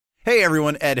Hey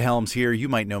everyone, Ed Helms here. You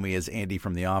might know me as Andy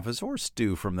from The Office or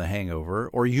Stu from The Hangover,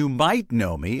 or you might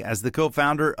know me as the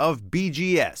co-founder of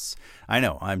BGS. I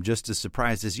know, I'm just as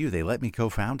surprised as you. They let me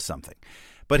co-found something.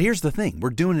 But here's the thing, we're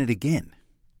doing it again.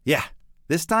 Yeah,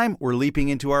 this time we're leaping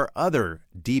into our other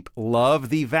deep love,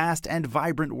 the vast and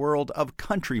vibrant world of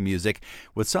country music,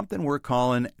 with something we're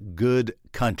calling Good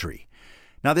Country.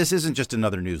 Now, this isn't just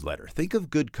another newsletter. Think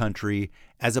of Good Country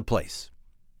as a place.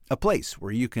 A place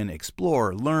where you can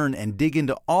explore, learn, and dig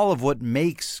into all of what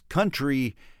makes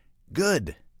country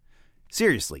good.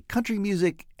 Seriously, country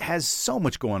music has so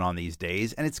much going on these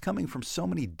days, and it's coming from so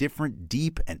many different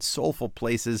deep and soulful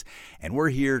places, and we're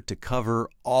here to cover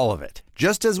all of it,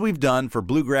 just as we've done for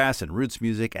bluegrass and roots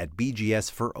music at BGS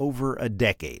for over a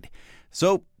decade.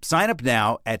 So sign up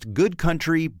now at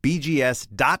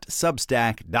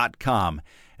goodcountrybgs.substack.com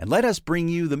and let us bring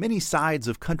you the many sides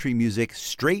of country music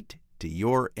straight to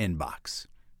your inbox.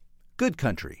 Good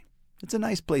Country. It's a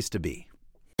nice place to be.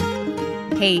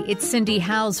 Hey, it's Cindy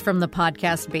Howes from the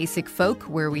podcast Basic Folk,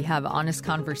 where we have honest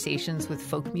conversations with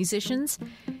folk musicians.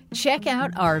 Check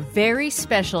out our very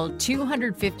special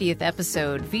 250th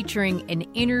episode featuring an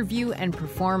interview and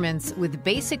performance with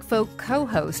Basic Folk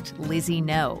co-host Lizzie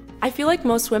No. I feel like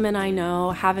most women I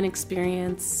know have an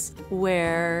experience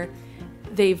where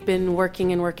they've been working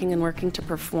to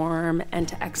perform and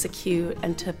to execute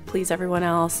and to please everyone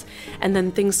else. And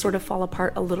then things sort of fall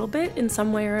apart a little bit in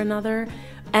some way or another.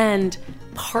 And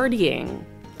partying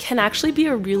can actually be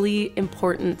a really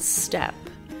important step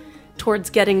towards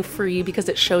getting free, because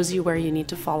it shows you where you need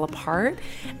to fall apart,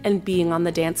 and being on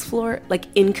the dance floor, like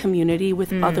in community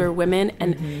with other women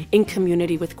and in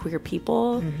community with queer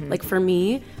people. Like for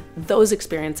me, those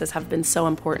experiences have been so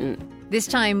important. This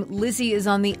time, Lizzie is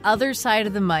on the other side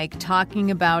of the mic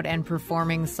talking about and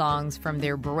performing songs from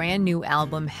their brand new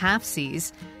album,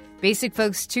 Halfsies. Basic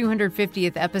Folk's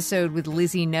 250th episode with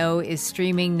Lizzie No is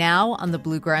streaming now on the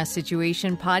Bluegrass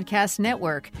Situation Podcast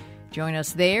Network. Join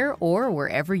us there or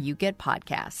wherever you get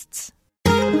podcasts.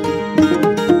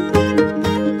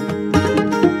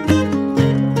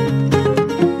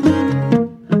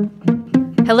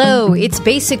 Hello, it's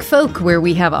Basic Folk, where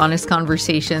we have honest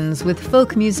conversations with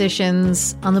folk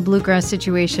musicians on the Bluegrass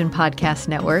Situation Podcast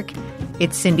Network.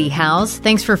 It's Cindy Howes.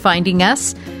 Thanks for finding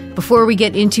us. Before we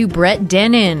get into Brett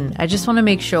Dennen, I just want to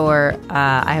make sure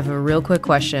I have a real quick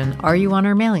question. Are you on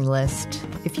our mailing list?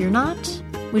 If you're not,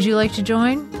 would you like to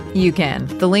join? You can.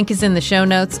 The link is in the show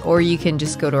notes, or you can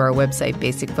just go to our website,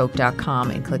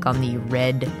 basicfolk.com, and click on the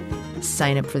red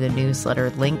sign up for the newsletter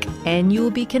link, and you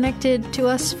will be connected to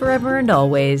us forever and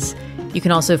always. You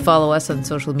can also follow us on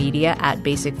social media at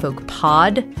Basic Folk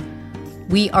Pod.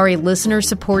 We are a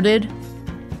listener-supported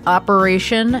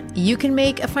operation. You can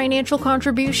make a financial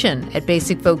contribution at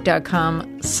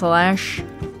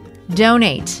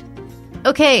basicfolk.com/donate.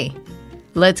 Okay,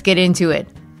 let's get into it.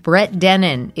 Brett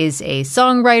Dennen is a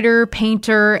songwriter,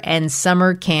 painter, and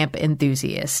summer camp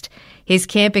enthusiast. His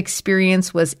camp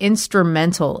experience was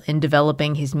instrumental in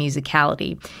developing his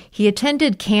musicality. He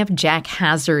attended Camp Jack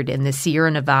Hazard in the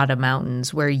Sierra Nevada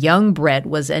mountains, where young Brett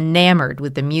was enamored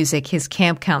with the music his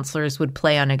camp counselors would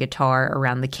play on a guitar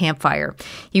around the campfire.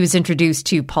 He was introduced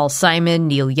to Paul Simon,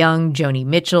 Neil Young, Joni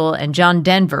Mitchell, and John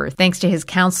Denver thanks to his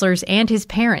counselors and his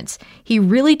parents. He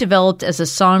really developed as a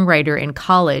songwriter in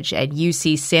college at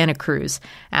UC Santa Cruz.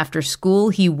 After school,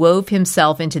 he wove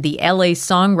himself into the LA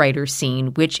songwriter scene,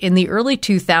 which in the early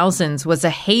 2000s was a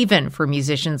haven for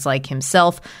musicians like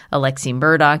himself, Alexi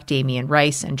Murdoch, Damian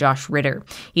Rice, and Josh Ritter.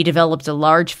 He developed a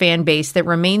large fan base that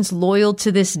remains loyal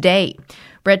to this day.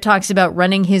 Brett talks about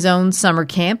running his own summer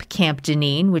camp, Camp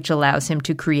Dennen, which allows him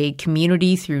to create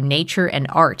community through nature and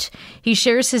art. He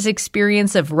shares his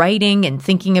experience of writing and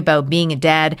thinking about being a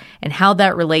dad and how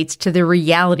that relates to the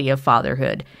reality of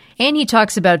fatherhood. And he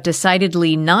talks about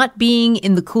decidedly not being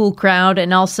in the cool crowd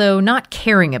and also not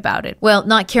caring about it. Well,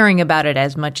 not caring about it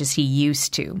as much as he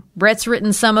used to. Brett's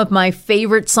written some of my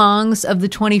favorite songs of the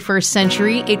 21st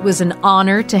century. It was an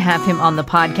honor to have him on the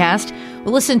podcast.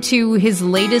 We'll listen to his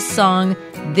latest song,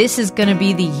 This Is Gonna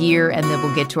Be the Year, and then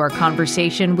we'll get to our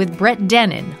conversation with Brett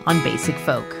Dennen on Basic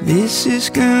Folk. This is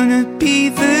gonna be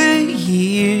the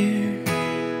year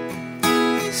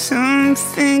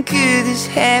something good is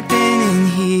happening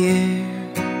here.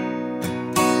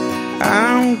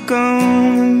 I'm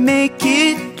gonna make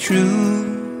it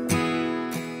true.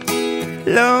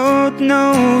 Lord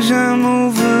knows I'm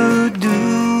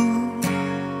overdue.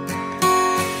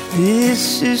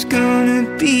 This is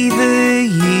gonna be the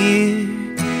year.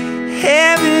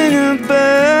 Heaven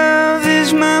above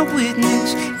is my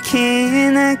witness.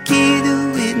 Can I get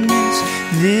a witness?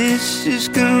 This is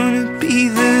gonna be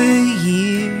the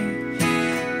year.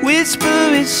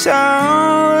 whisper it's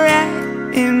alright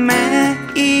in my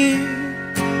ear.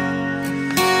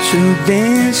 So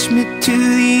dance me to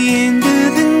the end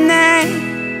of the night.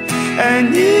 I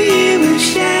knew you would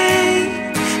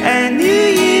shine, I knew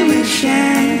you would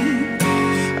shine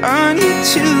on you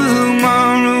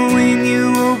tomorrow when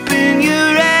you open your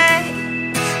eyes.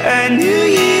 I knew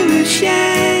you would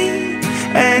shine,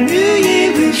 I knew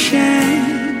you would shine.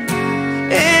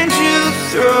 And you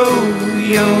throw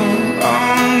your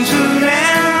arms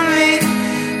around me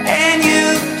and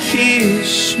you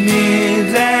kiss me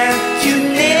like you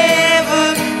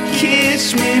never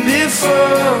kissed me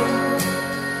before,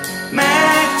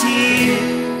 my dear.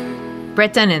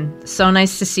 Brett Dennen, so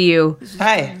nice to see you.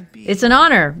 Hi. It's an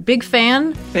honor. Big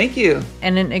fan Thank you.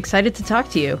 and excited to talk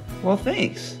to you. Well,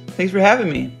 thanks. Thanks for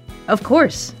having me. Of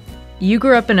course. You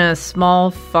grew up in a small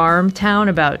farm town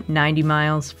about 90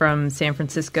 miles from San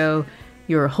Francisco.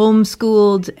 You were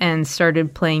homeschooled and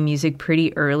started playing music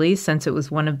pretty early since it was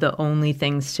one of the only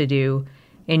things to do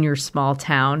in your small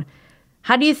town.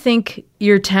 How do you think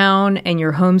your town and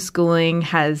your homeschooling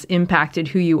has impacted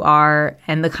who you are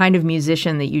and the kind of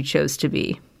musician that you chose to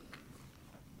be?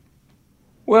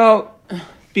 Well,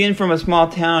 being from a small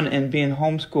town and being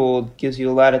homeschooled gives you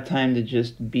a lot of time to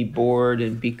just be bored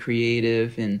and be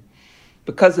creative. And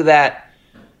because of that,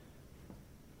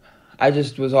 I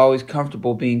just was always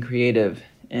comfortable being creative.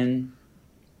 And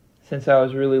since I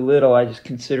was really little, I just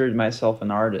considered myself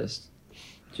an artist.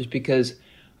 Just because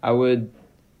I would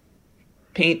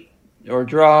paint or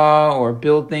draw or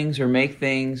build things or make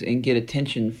things and get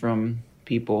attention from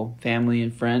people, family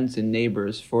and friends and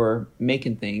neighbors for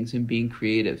making things and being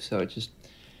creative. So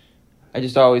I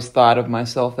just always thought of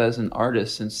myself as an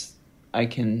artist since I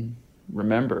can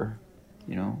remember,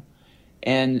 you know.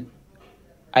 And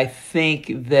I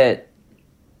think that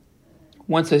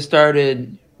once I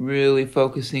started really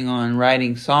focusing on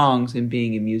writing songs and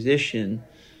being a musician,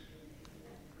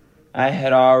 I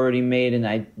had already made an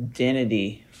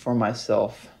identity for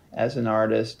myself as an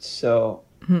artist. So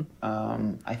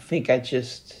I think it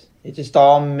just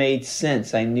all made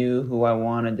sense. I knew who I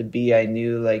wanted to be. I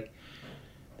knew like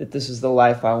that this is the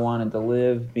life I wanted to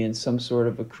live, being some sort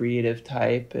of a creative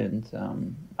type.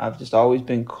 And I've just always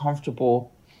been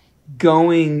comfortable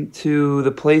going to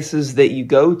the places that you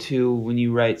go to when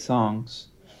you write songs,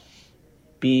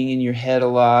 being in your head a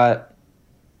lot,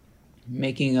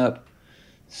 making up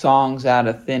songs out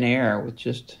of thin air with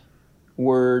just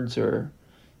words or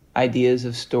ideas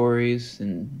of stories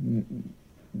and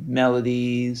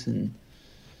melodies and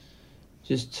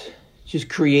just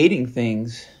creating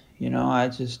things. You know, I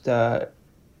just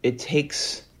it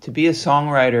takes to be a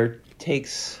songwriter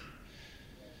takes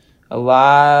a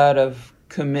lot of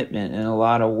commitment and a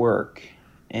lot of work.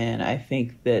 And I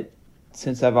think that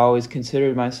since I've always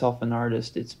considered myself an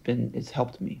artist, it's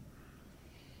helped me.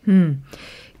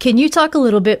 Can you talk a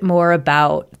little bit more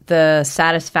about the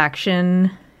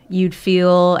satisfaction you'd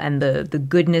feel and the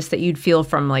goodness that you'd feel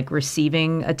from like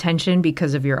receiving attention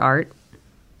because of your art?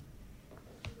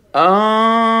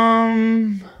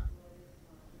 I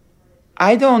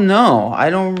don't know. I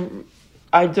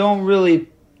don't really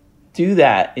do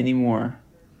that anymore.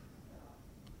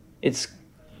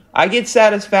 I get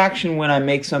satisfaction when I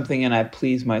make something and I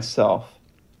please myself.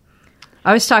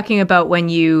 I was talking about when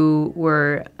you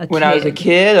were a kid. When I was a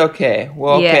kid? Okay.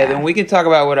 Well, okay, Yeah. then we can talk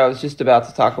about what I was just about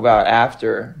to talk about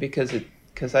after because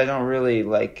I don't really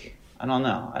like, I don't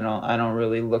know. I don't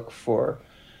really look for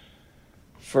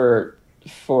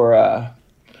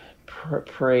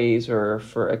praise or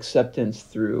for acceptance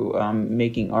through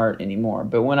making art anymore.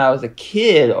 But when I was a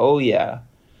kid, oh yeah.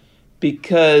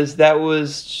 Because that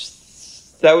was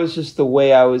just the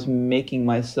way I was making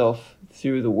myself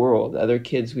through the world. Other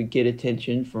kids would get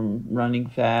attention from running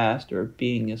fast or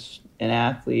being an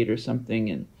athlete or something,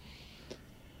 and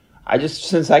I just,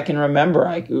 since I can remember,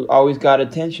 I always got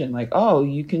attention. Like, oh,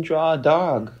 you can draw a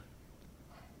dog.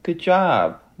 Good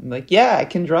job. I'm like, yeah, I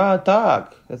can draw a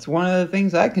dog. That's one of the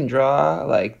things I can draw.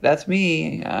 Like, that's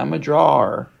me. I'm a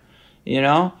drawer. You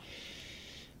know?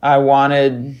 I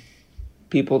wanted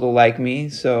people to like me.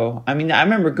 So, I mean, I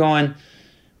remember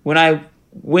when I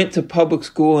went to public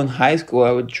school in high school,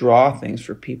 I would draw things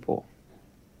for people.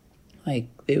 Like,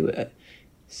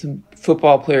 some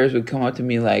football players would come up to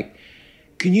me like,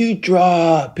 can you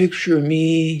draw a picture of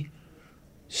me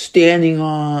standing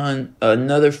on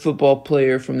another football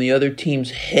player from the other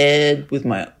team's head with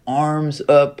my arms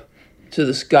up to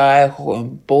the sky,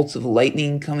 bolts of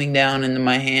lightning coming down into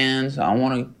my hands? I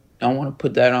want to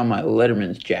put that on my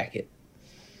Letterman's jacket.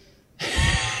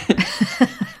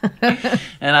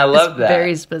 And I love that.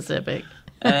 Very specific.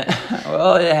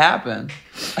 Well, it happened.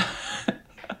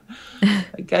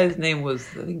 That guy's name was,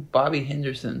 I think, Bobby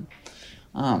Henderson.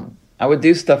 I would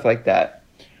do stuff like that.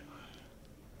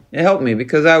 It helped me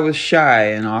because I was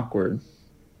shy and awkward.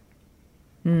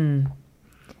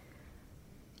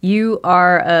 You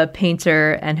are a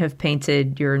painter and have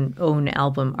painted your own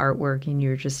album artwork, and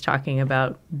you're just talking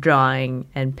about drawing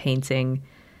and painting.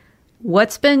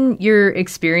 What's been your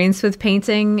experience with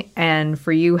painting? And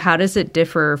for you, how does it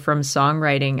differ from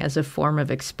songwriting as a form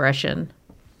of expression?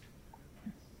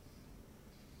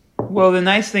 Well, the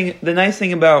nice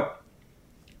thing about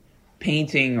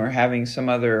painting or having some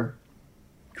other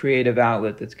creative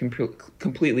outlet that's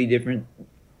completely different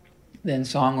than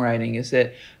songwriting is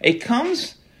that it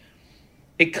comes,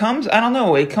 I don't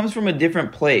know, it comes from a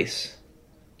different place.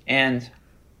 And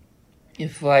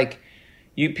if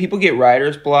people get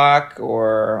writer's block,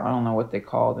 or I don't know what they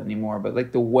call it anymore, but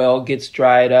like the well gets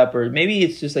dried up, or maybe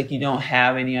it's just like you don't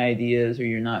have any ideas or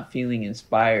you're not feeling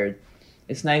inspired,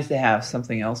 it's nice to have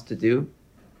something else to do.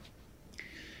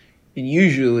 And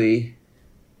usually,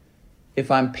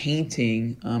 if I'm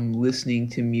painting, I'm listening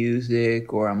to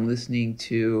music, or I'm listening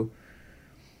to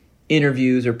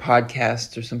interviews or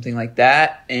podcasts or something like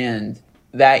that, and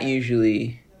that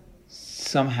usually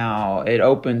somehow it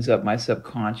opens up my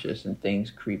subconscious and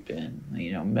things creep in,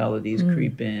 melodies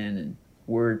creep in and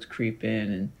words creep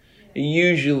in, and it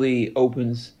usually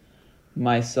opens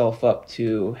myself up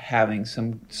to having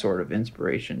some sort of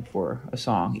inspiration for a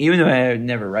song, even though I would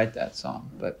never write that song.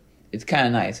 But it's kind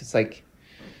of nice. It's like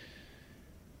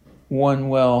one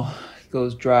well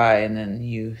goes dry and then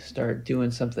you start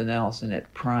doing something else and it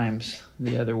primes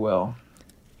the other well.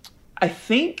 I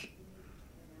think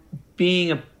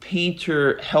being a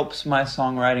painter helps my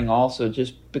songwriting also,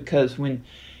 just because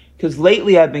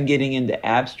lately I've been getting into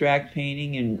abstract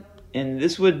painting, and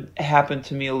this would happen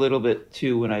to me a little bit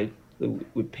too when I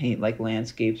would paint like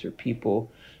landscapes or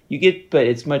people. But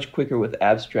it's much quicker with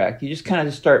abstract. You just kind of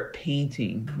just start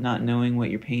painting, not knowing what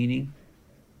you're painting.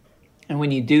 And when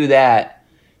you do that,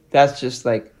 that's just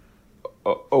like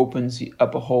opens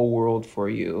up a whole world for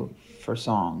you for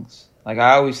songs. Like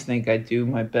I always think I do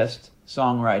my best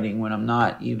songwriting when I'm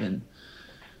not even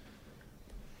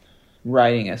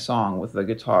writing a song with a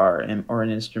guitar or an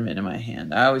instrument in my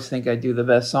hand. I always think I do the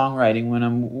best songwriting when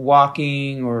I'm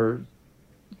walking or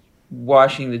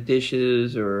washing the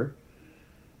dishes or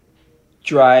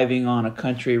driving on a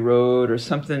country road or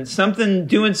something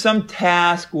doing some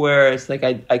task where it's like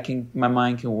my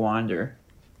mind can wander,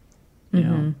 you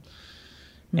know.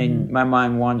 And my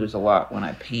mind wanders a lot when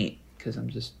I paint because I'm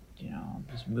just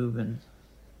moving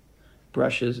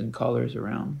brushes and colors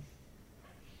around.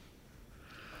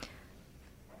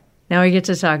 Now we get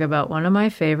to talk about one of my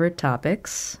favorite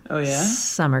topics. Oh yeah?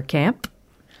 Summer camp.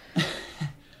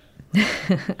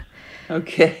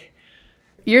 Okay.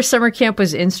 Your summer camp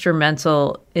was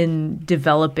instrumental in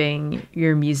developing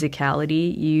your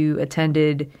musicality. You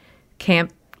attended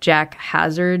Camp Jack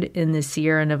Hazard in the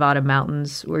Sierra Nevada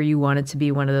mountains, where you wanted to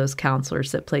be one of those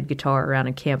counselors that played guitar around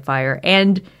a campfire.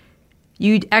 And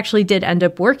you actually did end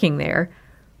up working there.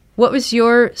 What was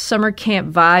your summer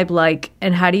camp vibe like,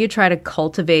 and how do you try to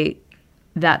cultivate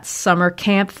that summer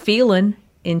camp feeling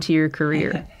into your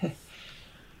career?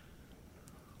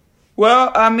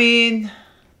 Well, I mean,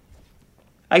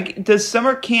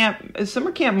 summer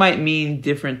camp might mean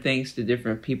different things to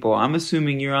different people. I'm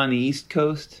assuming you're on the East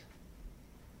Coast.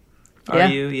 Are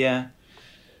you? Yeah.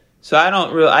 So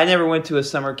I never went to a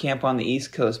summer camp on the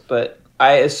East Coast, but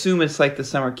I assume it's like the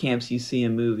summer camps you see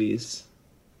in movies.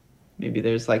 Maybe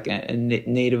there's like a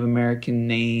Native American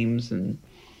names and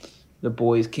the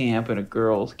boys' camp and a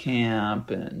girls' camp,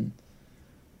 and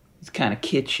it's kind of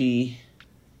kitschy,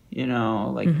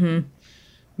 like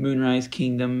Moonrise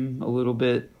Kingdom a little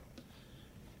bit.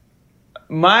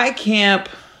 My camp,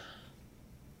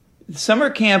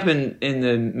 summer camp in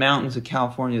the mountains of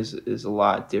California is a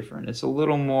lot different. It's a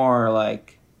little more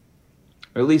like,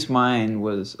 or at least mine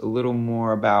was a little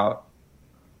more about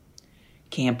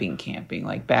camping,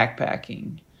 like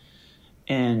backpacking,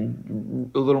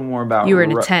 and a little more about... You were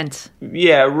in a tent.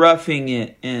 Yeah, roughing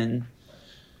it. And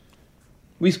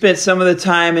we spent some of the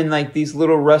time in like these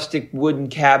little rustic wooden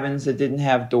cabins that didn't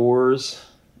have doors.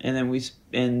 And then we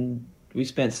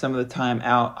spent some of the time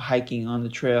out hiking on the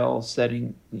trail,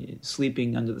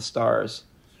 sleeping under the stars.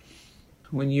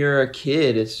 When you're a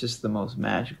kid, it's just the most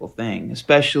magical thing,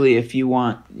 especially if you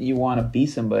want to be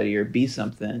somebody or be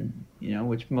something,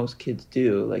 which most kids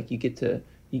do. Like you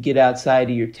get outside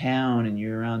of your town and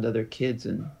you're around other kids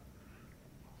and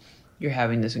you're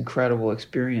having this incredible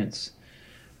experience,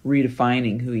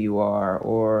 redefining who you are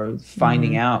or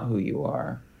finding out who you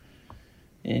are.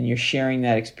 And you're sharing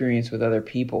that experience with other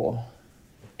people.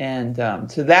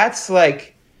 And so that's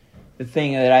like the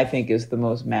thing that I think is the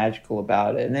most magical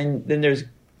about it. And then there's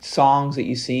songs that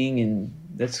you sing, and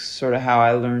that's sort of how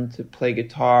I learned to play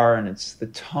guitar, and it's the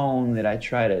tone that I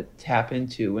try to tap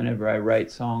into whenever I write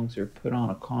songs or put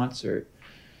on a concert.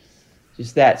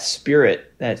 Just that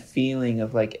spirit, that feeling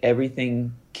of like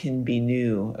everything can be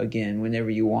new again whenever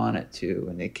you want it to,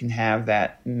 and it can have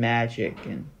that magic,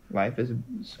 and life is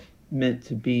meant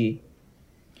to be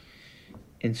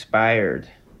inspired.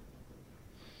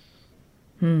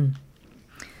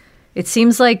 It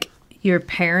seems like your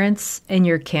parents and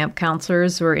your camp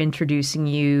counselors were introducing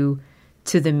you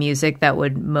to the music that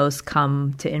would most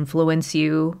come to influence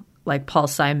you, like Paul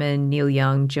Simon, Neil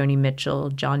Young, Joni Mitchell,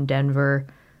 John Denver.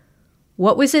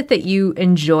 What was it that you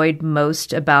enjoyed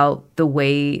most about the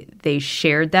way they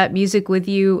shared that music with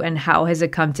you, and how has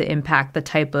it come to impact the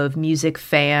type of music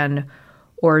fan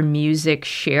or music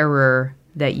sharer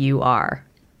that you are?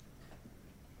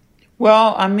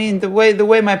 Well, I mean, the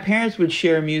way my parents would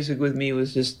share music with me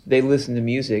was just they listened to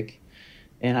music,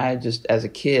 and I just, as a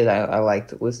kid, I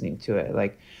liked listening to it.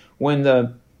 Like when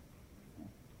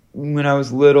I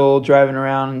was little, driving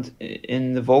around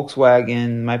in the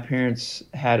Volkswagen, my parents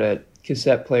had a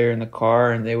cassette player in the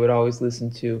car, and they would always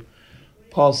listen to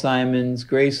Paul Simon's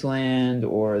Graceland,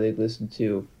 or they'd listen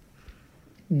to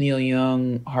Neil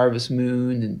Young, Harvest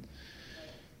Moon, and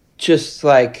just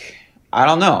like, I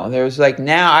don't know. There's like,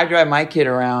 now I drive my kid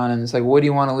around and it's like, what do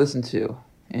you want to listen to?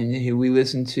 And he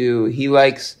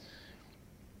likes,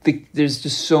 there's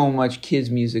just so much kids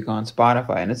music on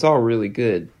Spotify, and it's all really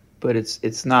good, but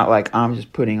it's not like I'm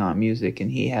just putting on music and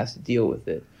he has to deal with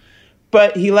it.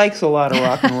 But he likes a lot of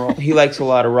rock and roll. He likes a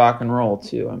lot of rock and roll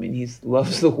too. I mean, he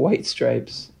loves the White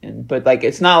Stripes, but like,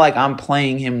 it's not like I'm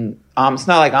playing him. It's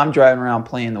not like I'm driving around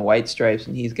playing the White Stripes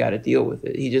and he's got to deal with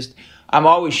it. I'm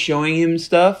always showing him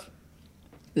stuff.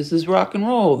 This is rock and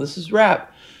roll, this is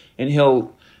rap. And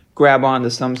he'll grab onto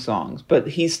some songs. But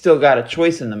he's still got a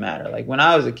choice in the matter. Like when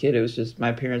I was a kid, it was just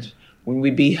my parents, when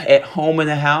we'd be at home in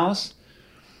the house,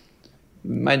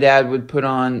 my dad would put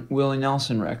on Willie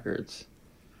Nelson records.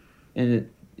 And,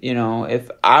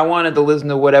 if I wanted to listen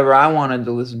to whatever I wanted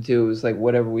to listen to, it was like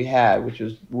whatever we had, which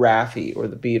was Raffi or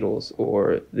the Beatles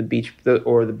or the Beach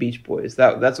Boys.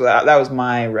 That was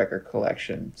my record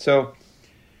collection. So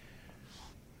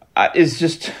it's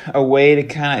just a way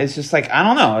to it's just like, I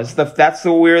don't know.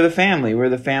 We're the family. We're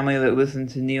the family that listened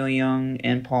to Neil Young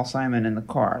and Paul Simon in the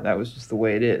car. That was just the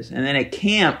way it is. And then at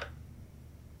camp,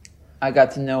 I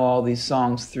got to know all these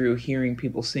songs through hearing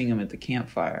people sing them at the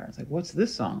campfire. It's like, what's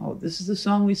this song? Oh, this is the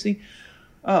song we sing.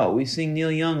 Oh, we sing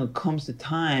Neil Young, It Comes to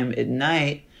Time at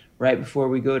night right before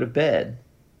we go to bed.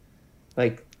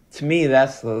 Like, to me,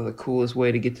 that's the coolest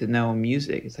way to get to know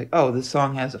music. It's like, oh, this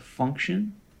song has a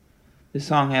function. This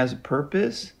song has a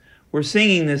purpose. We're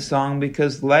singing this song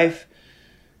because life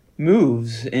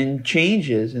moves and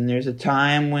changes, and there's a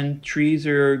time when trees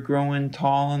are growing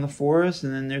tall in the forest,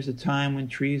 and then there's a time when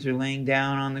trees are laying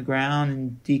down on the ground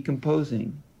and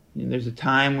decomposing. And there's a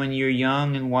time when you're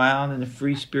young and wild and a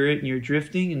free spirit and you're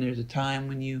drifting, and there's a time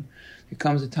there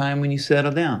comes a time when you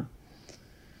settle down.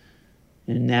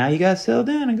 And now you gotta settle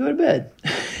down and go to bed.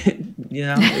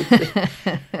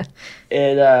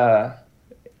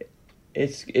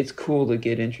 It's cool to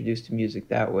get introduced to music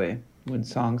that way, when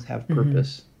songs have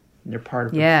purpose. And they're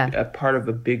part of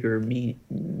a bigger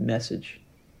message.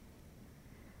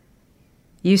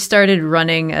 You started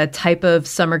running a type of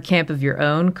summer camp of your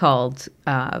own called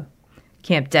Camp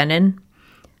Dennen,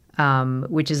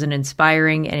 which is an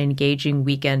inspiring and engaging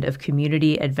weekend of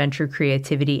community, adventure,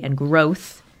 creativity, and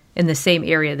growth in the same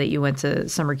area that you went to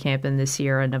summer camp in the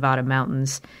Sierra Nevada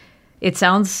mountains. It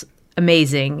sounds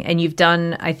amazing. And you've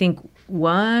done, I think,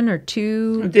 one or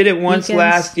two. I did it once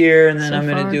last year, and then I'm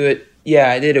going to do it.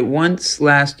 Yeah, I did it once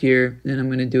last year, and I'm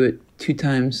going to do it 2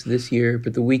 times this year,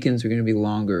 but the weekends are going to be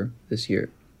longer this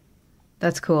year.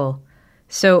 That's cool.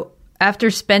 So after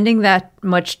spending that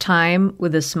much time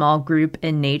with a small group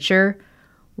in nature,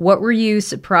 what were you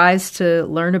surprised to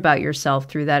learn about yourself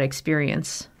through that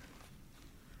experience?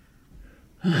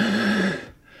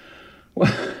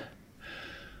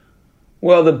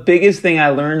 Well, the biggest thing I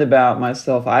learned about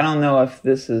myself, I don't know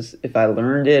if I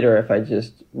learned it or if I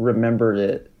just remembered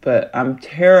it, but I'm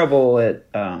terrible at,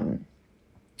 I'm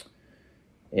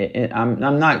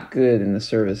not good in the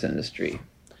service industry.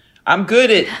 I'm good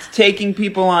at taking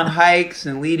people on hikes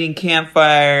and leading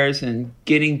campfires and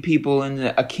getting people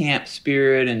into a camp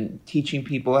spirit and teaching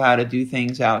people how to do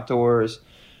things outdoors,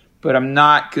 but I'm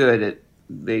not good at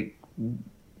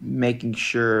making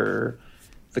sure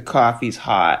the coffee's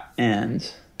hot and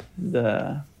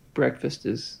the breakfast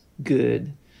is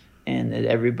good and that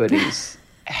everybody's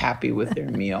happy with their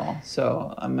meal.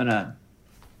 So I'm gonna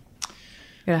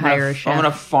hire a chef. I'm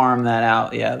gonna farm that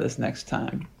out. Yeah, this next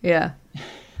time. Yeah.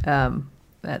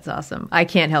 That's awesome. I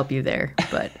can't help you there,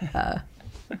 but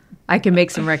I can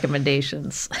make some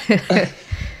recommendations.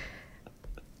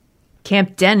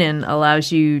 Camp Dennen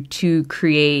allows you to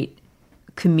create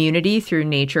community through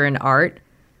nature and art,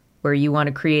 where you want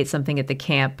to create something at the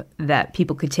camp that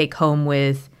people could take home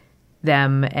with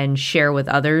them and share with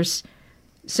others.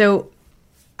 So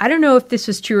I don't know if this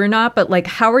was true or not, but like,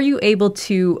 how are you able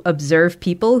to observe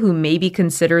people who maybe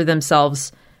consider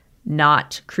themselves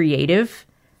not creative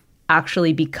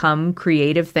actually become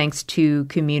creative thanks to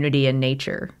community and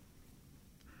nature?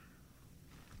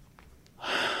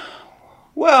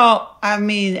 Well, I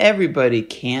mean, everybody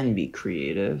can be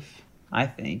creative, I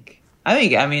think. I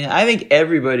think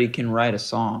everybody can write a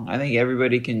song. I think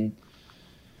everybody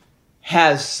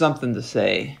has something to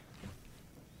say.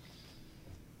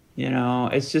 You know,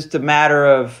 it's just a matter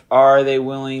of, are they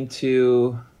willing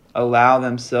to allow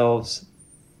themselves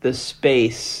the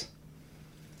space,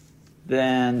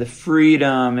 then the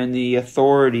freedom and the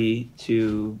authority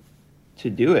to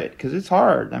do it? Because it's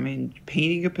hard. I mean,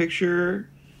 painting a picture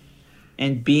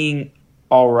and being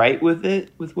all right with it,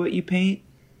 with what you paint,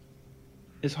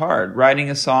 is hard. Writing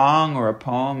a song or a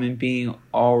poem and being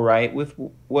all right with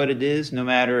what it is, no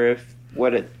matter if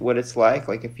what it's like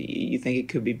if you think it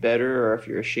could be better or if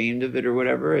you're ashamed of it or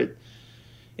whatever,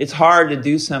 it's hard to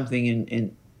do something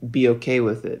and be okay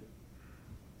with it.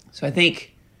 So I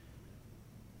think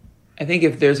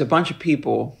if there's a bunch of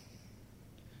people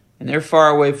and they're far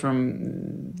away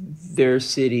from their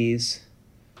cities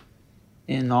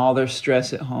and all their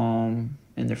stress at home,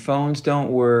 and their phones don't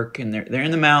work, and they're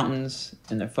in the mountains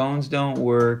and their phones don't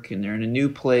work, and they're in a new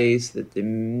place that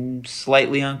they're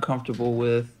slightly uncomfortable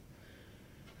with,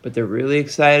 but they're really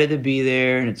excited to be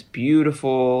there, and it's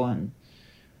beautiful, and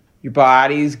your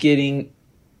body's getting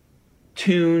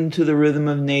tuned to the rhythm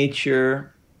of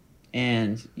nature,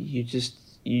 and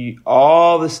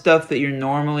all the stuff that you're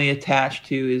normally attached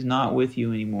to is not with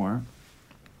you anymore.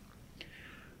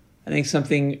 I think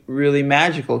something really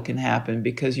magical can happen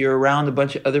because you're around a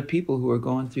bunch of other people who are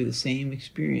going through the same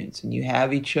experience, and you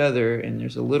have each other, and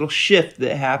there's a little shift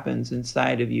that happens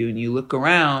inside of you, and you look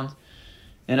around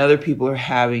and other people are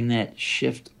having that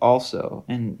shift also,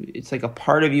 and it's like a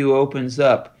part of you opens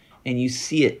up and you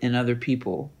see it in other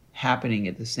people happening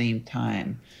at the same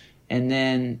time, and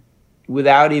then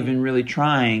without even really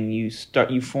trying, you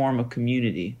form a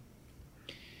community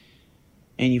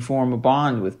and you form a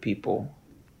bond with people.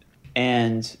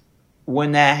 And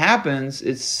when that happens,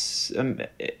 it's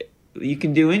you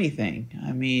can do anything.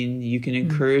 I mean, you can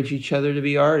encourage each other to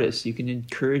be artists. You can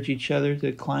encourage each other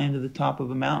to climb to the top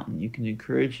of a mountain. You can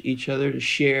encourage each other to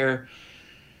share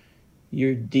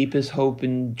your deepest hope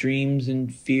and dreams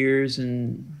and fears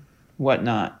and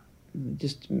whatnot.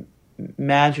 Just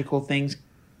magical things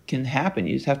can happen.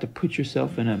 You just have to put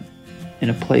yourself in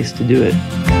a place to do it.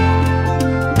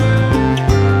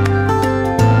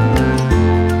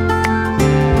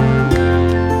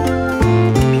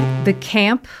 The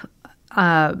camp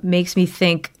makes me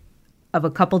think of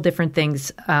a couple different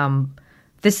things.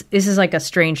 This is like a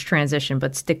strange transition,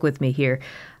 but stick with me here.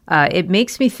 It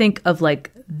makes me think of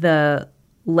like the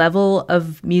level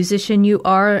of musician you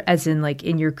are, as in like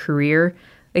in your career.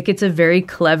 Like it's a very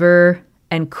clever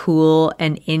and cool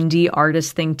and indie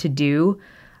artist thing to do,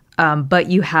 but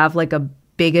you have like a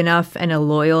big enough and a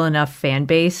loyal enough fan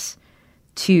base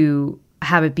to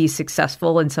have it be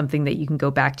successful and something that you can go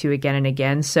back to again and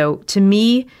again. So to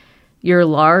me, your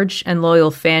large and loyal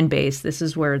fan base, this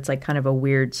is where it's like kind of a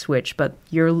weird switch, but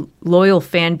your loyal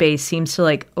fan base seems to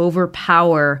like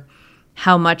overpower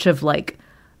how much of like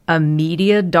a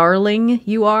media darling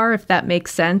you are, if that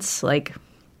makes sense. Like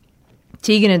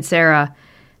Tegan and Sarah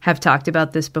have talked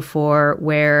about this before,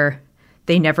 where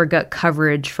they never got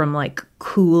coverage from like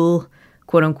cool,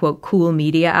 quote unquote, cool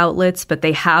media outlets, but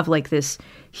they have like this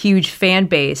huge fan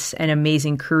base and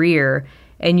amazing career.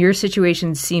 And your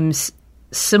situation seems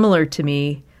similar to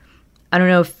me. I don't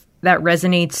know if that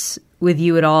resonates with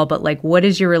you at all, but like, what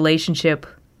is your relationship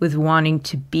with wanting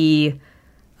to be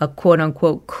a quote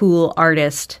unquote cool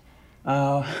artist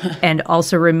and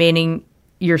also remaining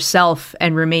yourself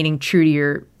and remaining true to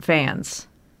your fans?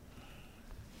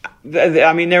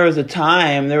 I mean, there was a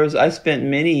time, I spent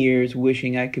many years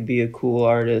wishing I could be a cool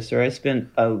artist, or I spent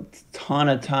a ton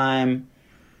of time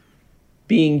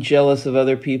being jealous of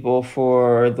other people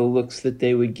for the looks that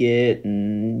they would get.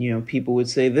 And, you know, people would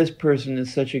say, this person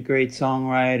is such a great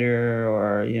songwriter,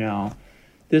 or, you know,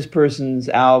 this person's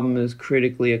album is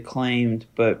critically acclaimed.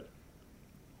 But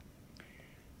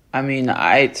I mean,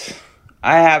 I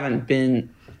haven't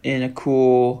been in a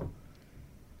cool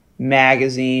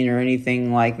magazine or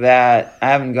anything like that. I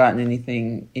haven't gotten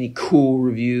any cool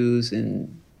reviews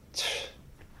in,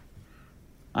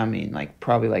 I mean, like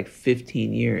probably like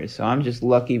 15 years. So I'm just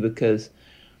lucky because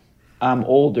I'm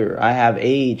older. I have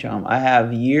age. I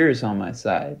have years on my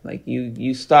side. Like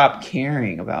you stop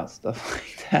caring about stuff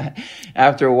like that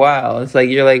after a while. It's like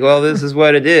you're like, well, this is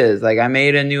what it is. Like I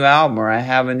made a new album or I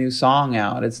have a new song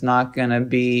out. It's not gonna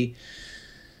be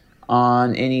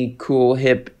on any cool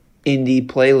hip indie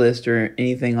playlist or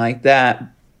anything like that.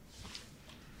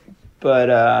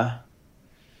 But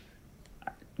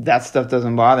that stuff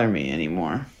doesn't bother me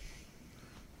anymore.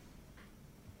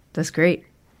 That's great.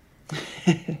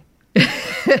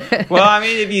 Well, I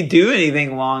mean, if you do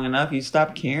anything long enough, you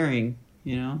stop caring,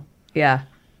 you know? Yeah.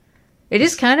 It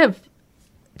is kind of,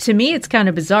 to me, it's kind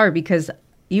of bizarre because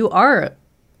you are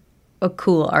a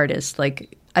cool artist.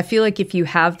 Like, I feel like if you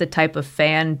have the type of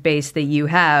fan base that you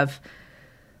have,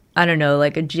 I don't know,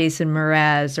 like a Jason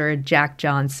Mraz or a Jack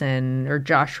Johnson or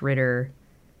Josh Ritter,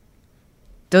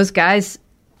 those guys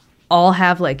all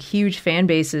have like huge fan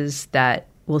bases that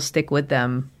will stick with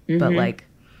them. Mm-hmm. But like,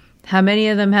 how many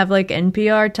of them have like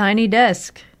NPR Tiny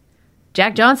Desk?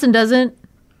 Jack Johnson doesn't.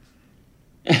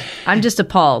 I'm just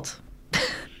appalled,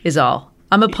 is all.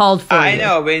 I'm appalled for you. I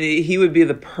know, but he would be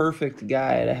the perfect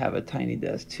guy to have a Tiny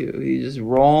Desk too. He's just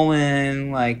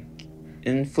rolling like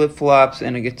in flip-flops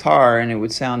and a guitar, and it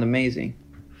would sound amazing.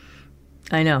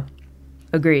 I know.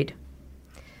 Agreed.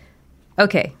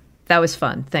 Okay, that was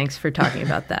fun. Thanks for talking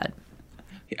about that.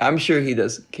 I'm sure he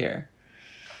doesn't care.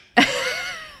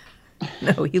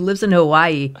 No, he lives in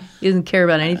Hawaii. He doesn't care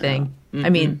about anything. I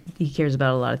mean, he cares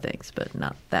about a lot of things, but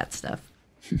not that stuff.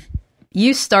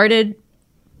 You started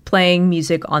playing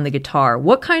music on the guitar.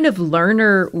 What kind of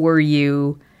learner were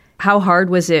you? How hard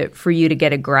was it for you to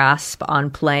get a grasp on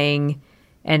playing?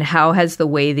 And how has the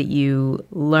way that you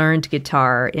learned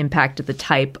guitar impacted the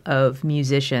type of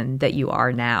musician that you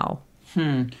are now?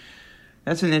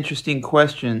 That's an interesting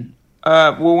question.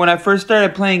 Well, when I first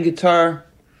started playing guitar,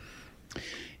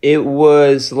 it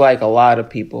was like a lot of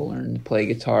people learn to play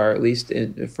guitar, at least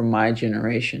from my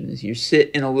generation, is you sit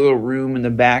in a little room in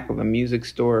the back of a music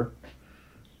store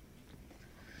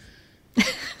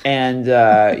and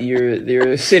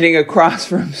you're sitting across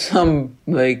from some,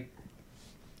 like,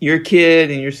 you're a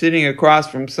kid and you're sitting across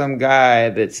from some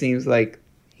guy that seems like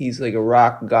he's like a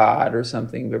rock god or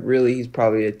something, but really he's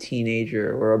probably a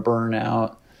teenager or a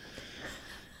burnout.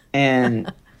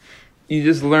 And you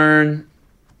just learn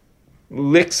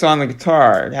licks on the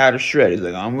guitar, how to shred. He's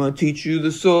like, I'm going to teach you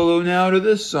the solo now to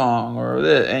this song or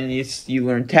this. And you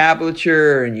learn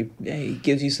tablature and he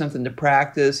gives you something to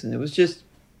practice. And it was just,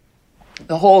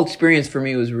 the whole experience for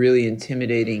me was really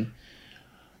intimidating.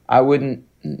 I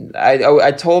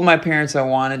told my parents I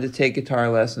wanted to take guitar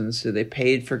lessons, so they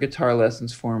paid for guitar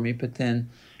lessons for me, but then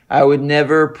I would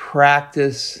never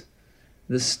practice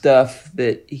the stuff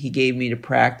that he gave me to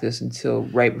practice until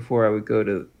right before I would go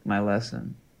to my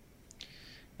lesson.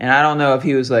 And I don't know if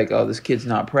he was like, oh, this kid's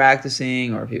not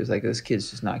practicing, or if he was like, this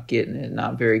kid's just not getting it,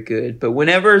 not very good. But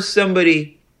whenever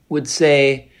somebody would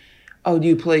say, oh, do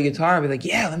you play guitar? I'd be like,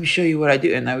 yeah, let me show you what I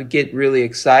do. And I would get really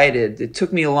excited. It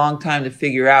took me a long time to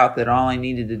figure out that all I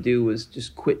needed to do was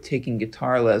just quit taking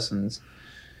guitar lessons.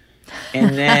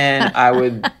 And then I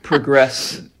would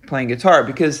progress playing guitar,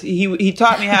 because he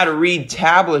taught me how to read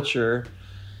tablature,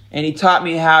 and he taught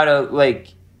me how to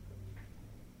like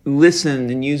listen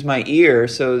and use my ear.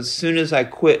 So as soon as I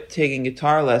quit taking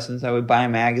guitar lessons, I would buy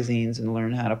magazines and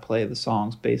learn how to play the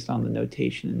songs based on the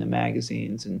notation in the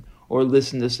magazines, or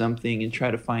listen to something and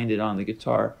try to find it on the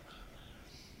guitar.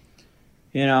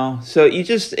 You know, so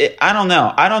I don't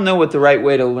know. I don't know what the right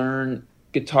way to learn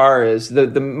guitar is.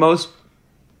 The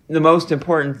most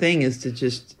important thing is to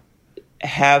just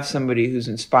have somebody who's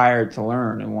inspired to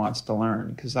learn and wants to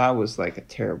learn, because I was like a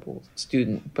terrible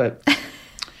student. But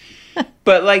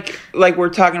but like we're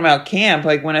talking about camp,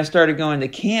 like when I started going to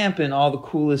camp, and all the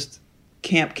coolest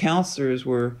camp counselors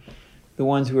were the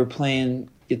ones who were playing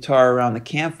guitar around the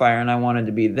campfire, and I wanted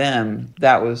to be them.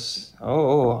 That was,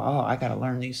 I got to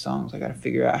learn these songs. I got to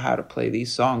figure out how to play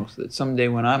these songs, that someday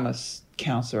when I'm a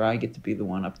counselor, I get to be the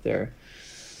one up there.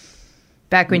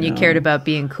 Back when you cared about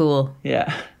being cool.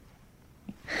 Yeah.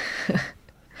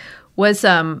 Was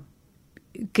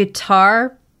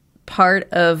guitar part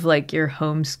of like your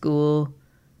homeschool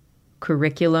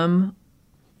curriculum?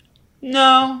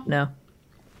 No,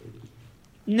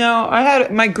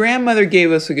 my grandmother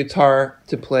gave us a guitar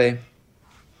to play,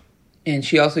 and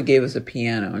she also gave us a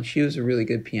piano, and she was a really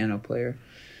good piano player.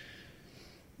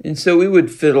 And so we would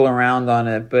fiddle around on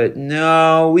it, but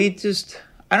no,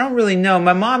 I don't really know.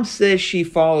 My mom says she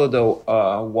followed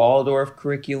a Waldorf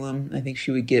curriculum. I think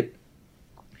she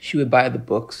would buy the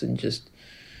books and just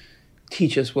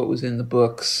teach us what was in the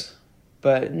books.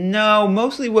 But no,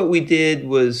 mostly what we did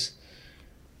was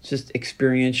just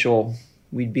experiential.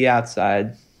 We'd be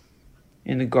outside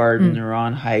in the garden or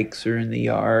on hikes or in the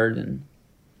yard and,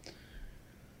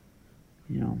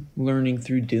 learning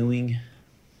through doing.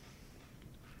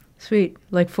 Sweet.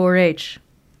 Like 4-H.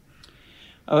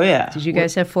 Oh, yeah. Did you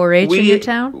guys have 4-H in your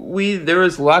town? There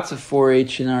was lots of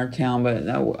 4-H in our town, but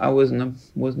I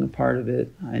wasn't a part of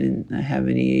it. I didn't have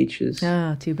any H's.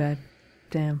 Oh, too bad.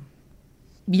 Damn.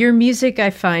 Your music I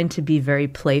find to be very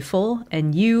playful,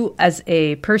 and you as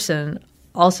a person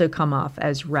also come off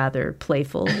as rather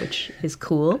playful, which is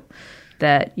cool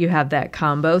that you have that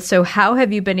combo. So how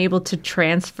have you been able to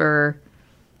transfer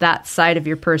that side of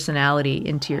your personality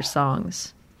into your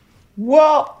songs?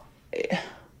 Well,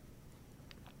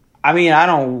 I mean, I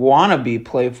don't want to be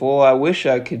playful. I wish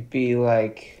I could be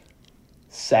like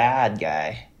sad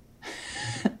guy.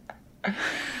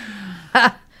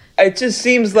 It just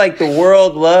seems like the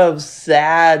world loves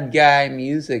sad guy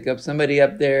music, of somebody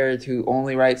up there who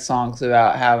only writes songs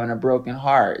about having a broken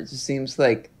heart. It just seems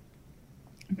like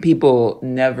people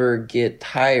never get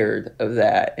tired of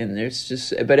that. And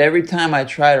but every time I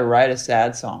try to write a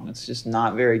sad song, it's just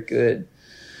not very good.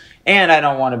 And I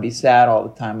don't want to be sad all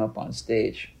the time up on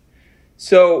stage.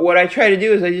 So what I try to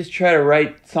do is I just try to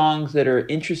write songs that are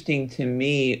interesting to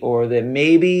me, or that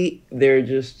maybe they're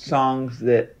just songs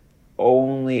that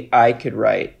only I could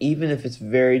write, even if it's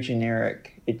very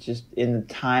generic. It just, in the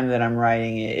time that I'm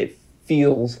writing it, it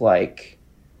feels like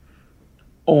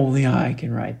only I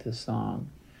can write this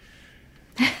song.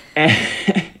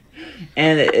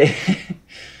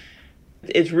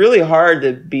 It's really hard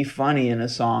to be funny in a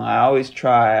song. I always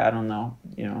try. I don't know.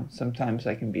 Sometimes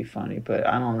I can be funny, but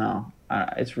I don't know.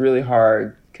 It's really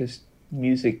hard because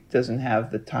music doesn't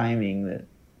have the timing that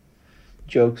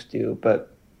jokes do.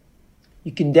 But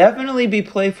you can definitely be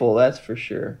playful, that's for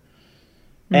sure.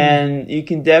 And you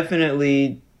can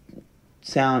definitely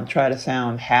try to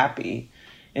sound happy.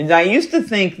 And I used to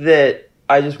think that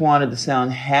I just wanted to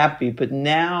sound happy, but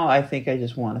now I think I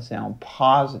just want to sound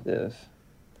positive.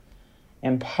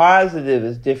 And positive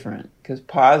is different, because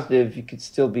positive,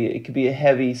 it could be a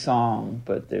heavy song,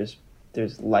 but there's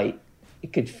light.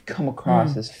 It could come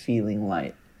across as feeling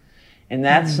light. And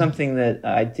that's something that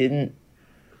I didn't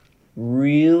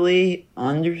really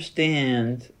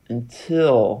understand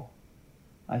until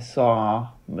I saw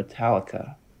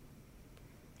Metallica.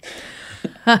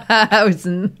 I was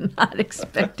not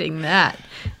expecting that.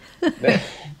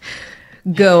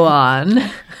 Go on.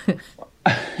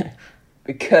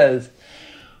 Because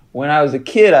when I was a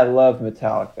kid, I loved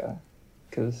Metallica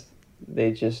because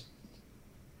they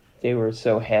were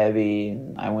so heavy,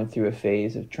 and I went through a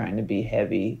phase of trying to be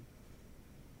heavy.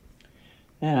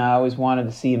 And I always wanted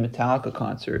to see a Metallica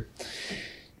concert.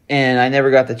 And I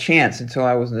never got the chance until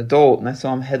I was an adult, and I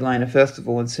saw them headline a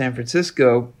festival in San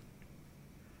Francisco.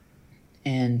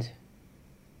 And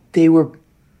they were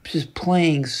just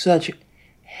playing such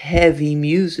heavy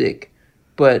music,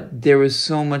 but there was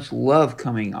so much love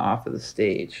coming off of the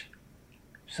stage.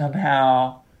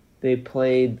 Somehow they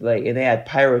played and they had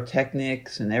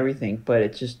pyrotechnics and everything,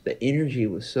 but the energy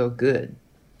was so good.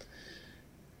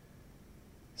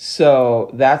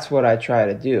 So that's what I try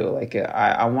to do.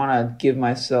 I want to give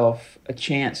myself a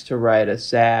chance to write a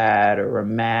sad or a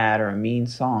mad or a mean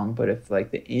song, but if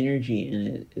the energy in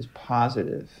it is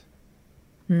positive,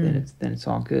 then it's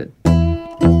all good.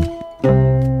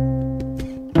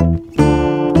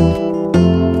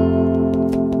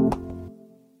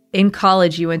 In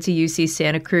college, you went to UC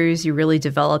Santa Cruz. You really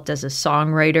developed as a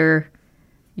songwriter.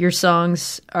 Your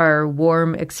songs are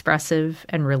warm, expressive,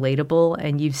 and relatable,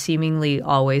 and you've seemingly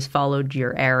always followed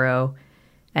your arrow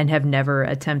and have never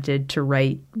attempted to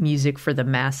write music for the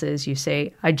masses. You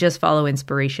say, I just follow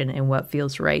inspiration and what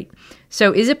feels right.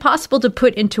 So is it possible to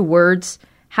put into words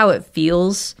how it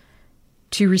feels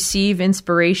to receive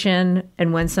inspiration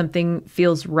and when something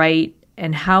feels right,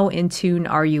 and how in tune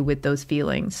are you with those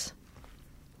feelings?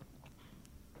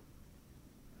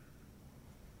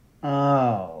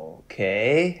 Oh,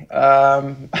 okay.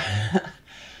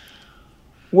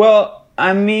 Well,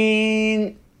 I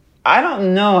mean, I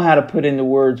don't know how to put into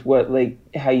words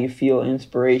how you feel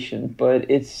inspiration,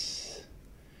 but it's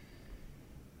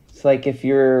like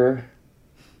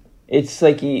it's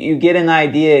like you get an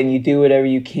idea and you do whatever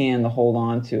you can to hold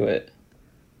on to it.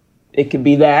 It could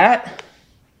be that,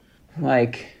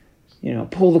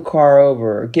 pull the car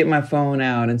over or get my phone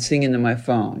out and sing into my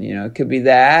phone. It could be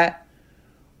that.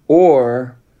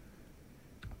 Or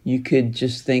you could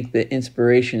just think that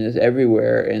inspiration is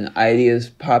everywhere and ideas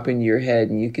pop into your head,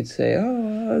 and you could say,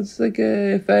 "Oh, it's like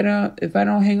if I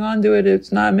don't hang on to it,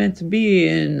 it's not meant to be,"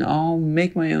 and I'll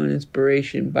make my own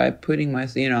inspiration by putting my,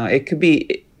 it could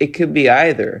be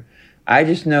either. I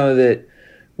just know that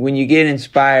when you get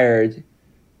inspired,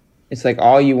 it's like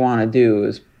all you want to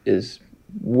do is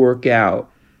work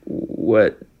out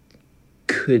what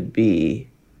could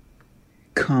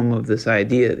come of this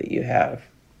idea that you have.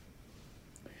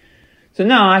 So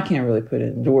no, I can't really put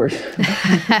it in words.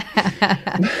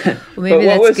 Well, maybe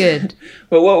that's good.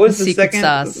 But what was the secret second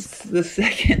sauce?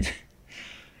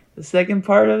 The second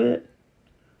part of it?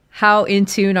 How in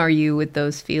tune are you with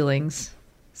those feelings?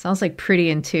 Sounds like pretty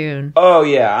in tune. Oh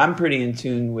yeah, I'm pretty in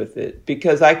tune with it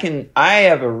because I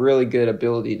have a really good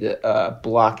ability to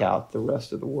block out the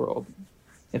rest of the world.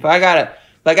 If I gotta,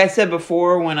 like I said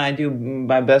before, when I do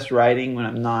my best writing, when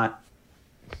I'm not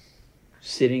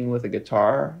sitting with a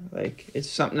guitar, like it's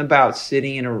something about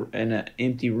sitting in an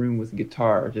empty room with a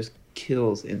guitar just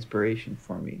kills inspiration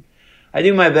for me. I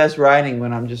do my best writing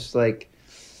when I'm just like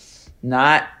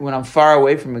not when I'm far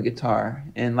away from a guitar,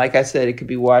 and like I said, it could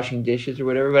be washing dishes or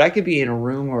whatever, but I could be in a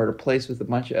room or at a place with a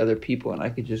bunch of other people and I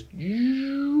could just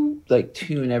like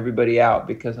tune everybody out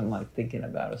because I'm like thinking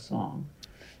about a song.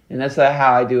 And that's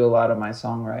how I do a lot of my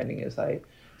songwriting is I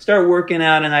start working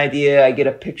out an idea. I get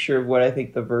a picture of what I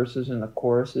think the verses and the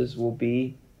choruses will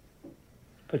be.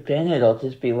 But then it'll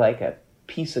just be like a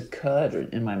piece of cud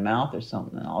in my mouth or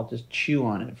something. And I'll just chew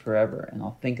on it forever. And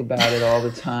I'll think about it all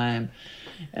the time.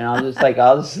 And I'll just like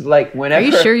whenever. Are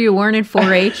you sure you weren't in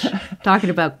 4-H talking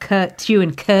about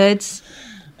chewing cuds?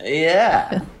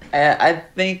 Yeah. I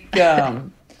think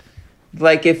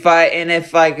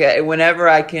whenever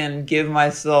I can give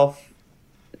myself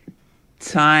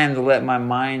time to let my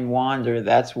mind wander,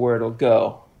 that's where it'll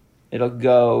go. It'll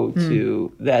go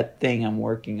to that thing I'm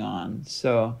working on.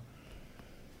 So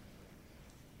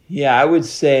yeah, I'd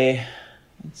say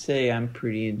I'm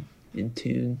pretty in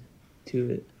tune to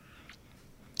it.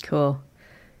 Cool.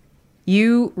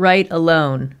 You write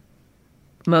alone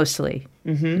mostly,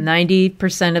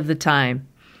 90% of the time.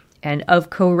 And of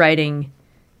co-writing,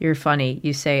 you're funny.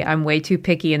 You say, I'm way too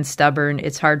picky and stubborn.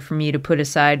 It's hard for me to put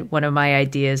aside one of my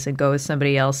ideas and go with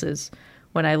somebody else's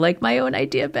when I like my own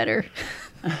idea better.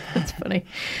 That's funny.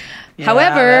 Yeah,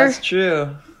 However, that's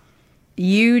true.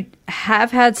 You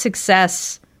have had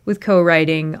success with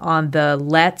co-writing on the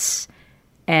Let's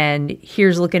and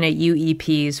Here's Looking at You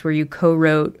EPs where you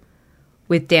co-wrote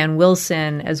with Dan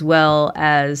Wilson as well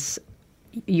as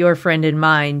your friend and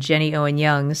mine, Jenny Owen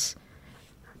Youngs.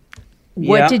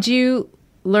 What did you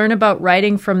learn about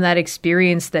writing from that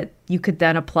experience that you could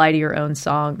then apply to your own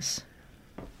songs?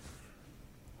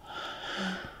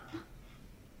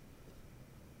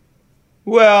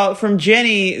 Well, from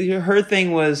Jenny, her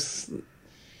thing was,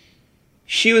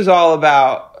 she was all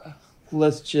about,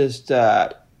 let's just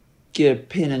get a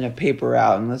pen and a paper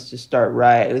out and let's just start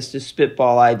writing. Let's just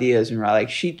spitball ideas and write.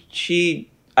 Like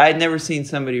I had never seen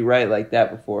somebody write like that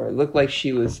before. It looked like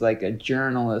she was like a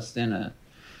journalist in a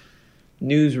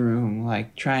newsroom,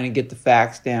 like trying to get the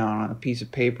facts down on a piece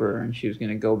of paper, and she was going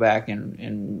to go back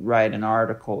and write an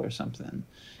article or something.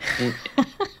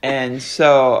 And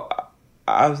so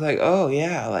I was like, oh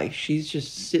yeah, like she's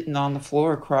just sitting on the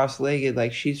floor cross-legged,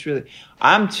 like she's really,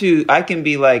 I can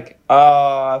be like,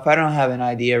 oh, if I don't have an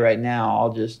idea right now,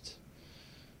 I'll just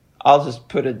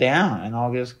put it down and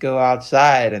I'll just go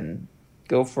outside and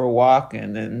go for a walk,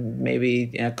 and then maybe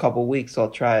in a couple weeks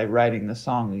I'll try writing the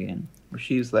song again.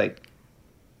 She's like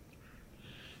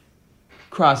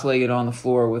cross-legged on the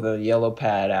floor with a yellow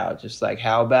pad out, just like,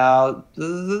 how about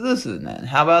this and that?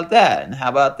 How about that? And how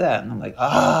about that? And I'm like,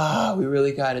 we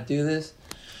really got to do this.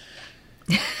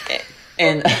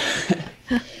 and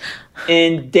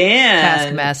Dan,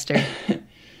 Taskmaster.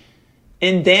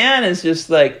 And Dan is just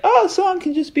like, a song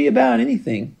can just be about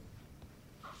anything.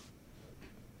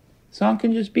 Song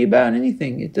can just be about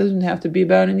anything. It doesn't have to be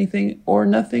about anything or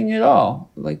nothing at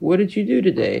all. Like, what did you do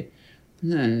today?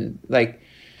 Like,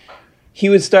 he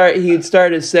would start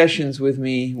his sessions with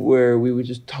me where we would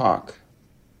just talk.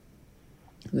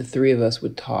 The three of us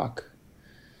would talk.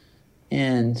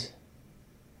 And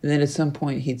then at some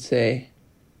point he'd say,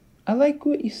 I like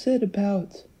what you said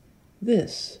about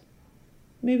this.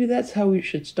 Maybe that's how we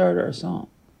should start our song.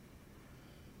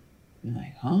 I'm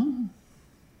like, huh?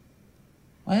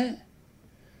 What?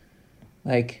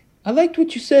 Like, I liked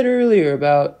what you said earlier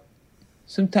about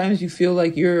sometimes you feel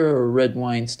like you're a red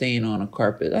wine stain on a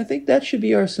carpet. I think that should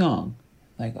be our song.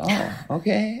 Like, oh,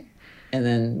 okay. And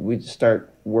then we just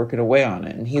start working away on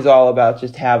it. And he's all about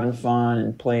just having fun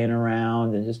and playing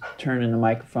around and just turning the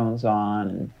microphones on.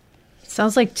 And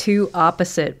Sounds like two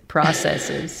opposite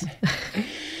processes.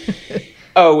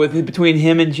 Oh, between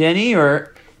him and Jenny,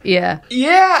 or Yeah.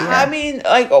 yeah. I mean,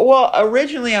 like, well,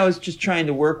 originally I was just trying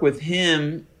to work with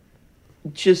him,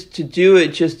 just to do it,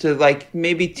 just to like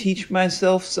maybe teach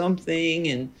myself something,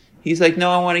 and he's like,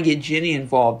 no, I want to get Jenny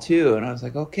involved too, and I was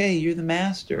like, okay, you're the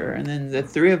master, and then the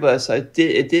three of us, it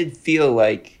did feel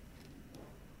like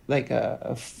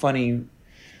a funny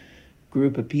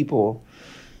group of people.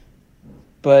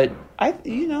 But I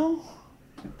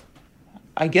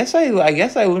guess I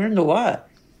learned a lot.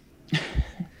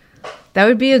 That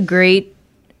would be a great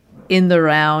in the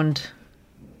round.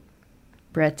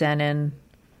 Brett Dennen,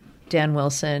 Dan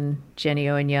Wilson, Jenny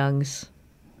Owen Youngs.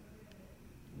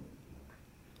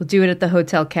 We'll do it at the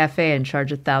Hotel Cafe and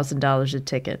charge $1,000 a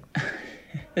ticket.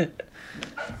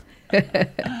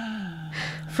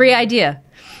 Free idea.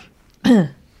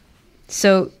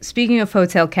 So, speaking of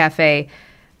Hotel Cafe,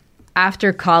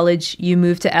 after college, you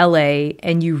moved to LA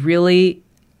and you really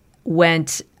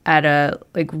went at a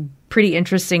pretty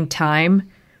interesting time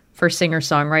for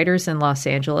singer-songwriters in Los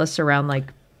Angeles around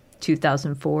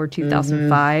 2004,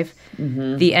 2005.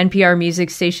 Mm-hmm. The NPR music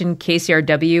station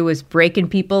KCRW was breaking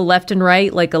people left and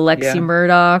right, like Alexi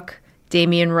Murdoch,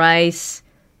 Damian Rice,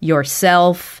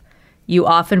 yourself. You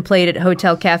often played at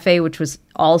Hotel Cafe, which was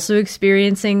also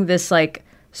experiencing this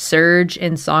surge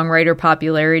in songwriter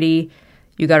popularity.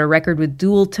 You got a record with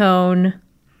Dual Tone.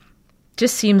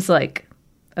 Just seems like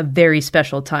a very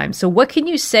special time. So what can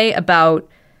you say about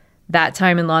that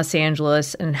time in Los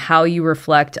Angeles and how you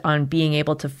reflect on being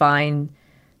able to find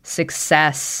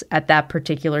success at that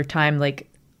particular time?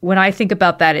 When I think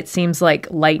about that, it seems like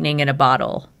lightning in a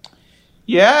bottle.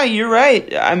 Yeah, you're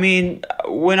right. I mean,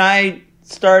 when I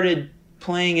started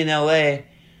playing in LA,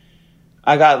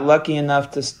 I got lucky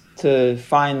enough to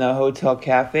find the Hotel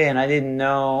Cafe, and I didn't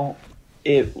know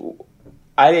it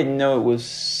was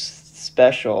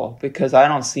special because I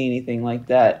don't see anything like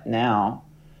that now.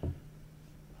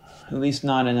 At least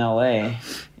not in LA.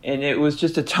 And it was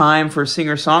just a time for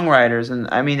singer-songwriters. And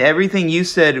I mean, everything you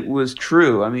said was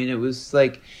true. I mean, it was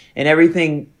and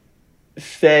everything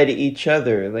fed each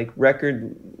other.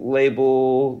 Record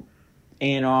label,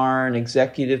 A&R, and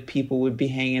executive people would be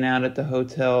hanging out at the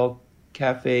Hotel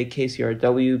Cafe.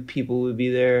 KCRW people would be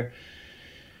there.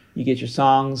 You get your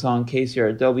songs on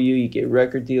KCRW, you get a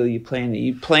record deal, you play in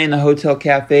the Hotel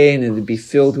Cafe, and it would be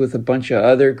filled with a bunch of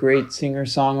other great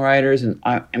singer-songwriters. And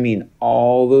I mean,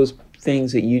 all those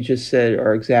things that you just said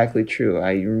are exactly true.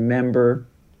 I remember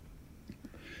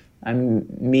I'm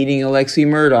meeting Alexi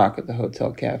Murdoch at the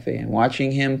Hotel Cafe and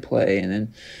watching him play, and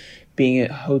then being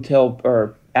at hotel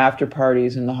or after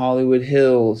parties in the Hollywood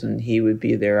Hills, and he would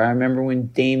be there. I remember when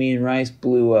Damian Rice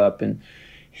blew up, and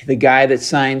the guy that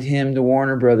signed him to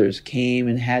Warner Brothers came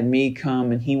and had me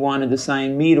come, and he wanted to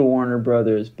sign me to Warner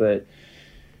Brothers, but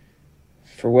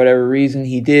for whatever reason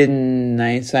he didn't.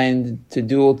 I signed to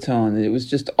Dual Tone. It was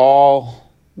just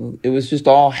all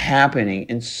happening,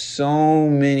 and so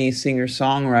many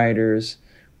singer-songwriters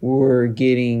were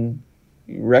getting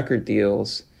record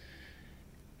deals.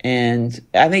 And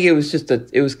I think it was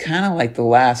it was kind of like the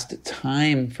last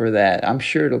time for that. I'm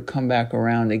sure it'll come back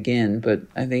around again, but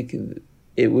I think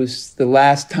it was the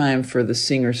last time for the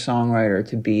singer-songwriter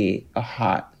to be a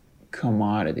hot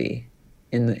commodity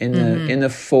in the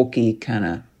folky kind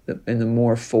of, in the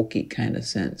more folky kind of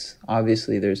sense.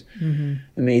 Obviously, there's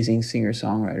amazing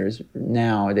singer-songwriters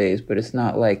nowadays, but it's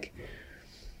not like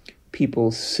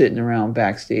people sitting around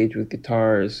backstage with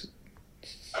guitars,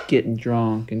 getting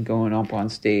drunk and going up on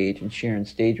stage and sharing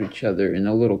stage with each other in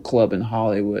a little club in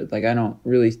Hollywood. I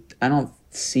don't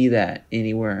see that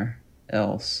anywhere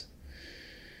else.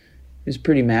 It was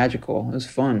pretty magical. It was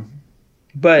fun.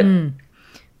 But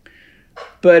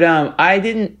I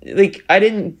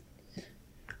didn't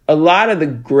a lot of the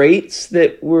greats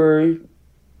that were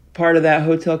part of that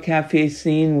Hotel Cafe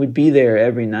scene would be there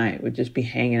every night, would just be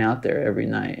hanging out there every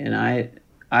night. And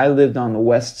I lived on the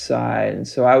west side, and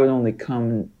so I would only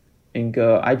come and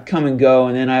go. I'd come and go,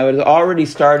 and then I was already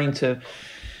starting to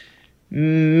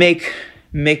make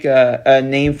a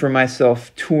name for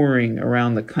myself touring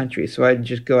around the country. So I'd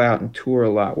just go out and tour a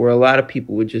lot, where a lot of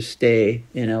people would just stay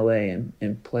in LA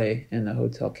and play in the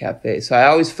Hotel Cafe. So I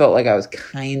always felt like I was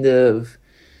kind of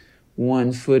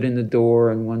one foot in the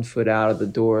door and one foot out of the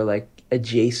door,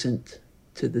 adjacent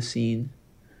to the scene.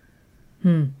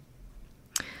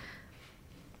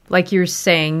 Like you're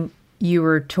saying, you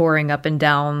were touring up and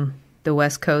down the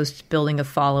West Coast, building a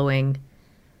following,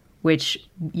 which,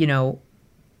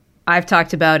 I've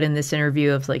talked about in this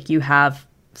interview of you have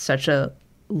such a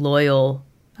loyal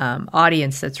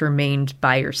audience that's remained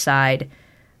by your side.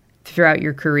 throughout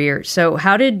your career. So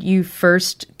how did you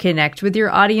first connect with your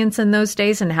audience in those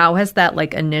days, and how has that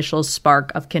like initial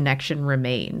spark of connection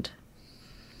remained?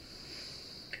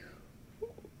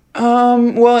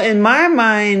 Well, in my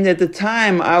mind at the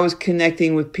time, I was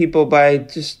connecting with people by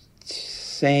just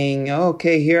saying, oh,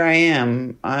 okay, here I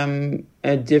am. I'm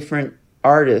a different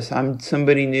artist. I'm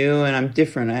somebody new and I'm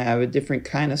different. I have a different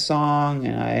kind of song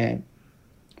and I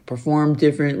perform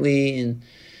differently, and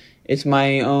it's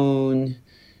my own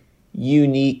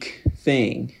unique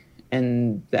thing.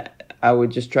 And that I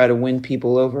would just try to win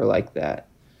people over like that.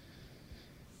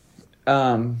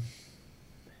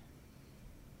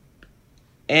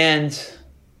 And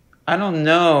I don't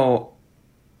know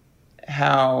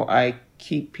how I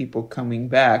keep people coming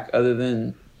back other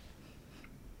than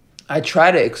I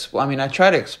try to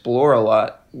explore a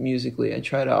lot musically. I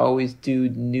try to always do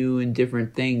new and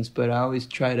different things, but I always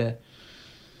try to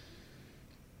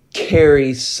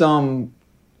carry some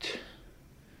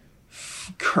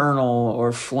kernel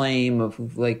or flame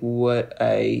of like what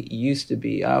I used to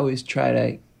be. I always try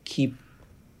to keep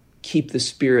the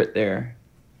spirit there.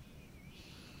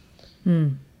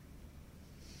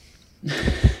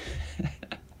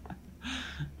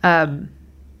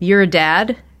 You're a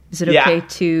dad. Is it okay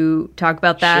to talk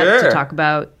about that? Sure. To talk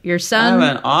about your son? I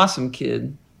have an awesome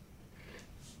kid.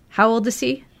 How old is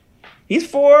he? He's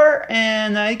 4,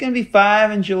 and he's going to be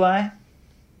 5 in July.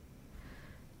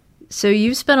 So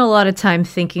you've spent a lot of time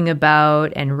thinking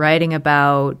about and writing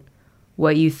about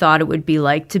what you thought it would be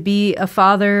like to be a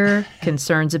father,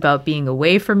 concerns about being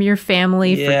away from your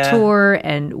family for tour,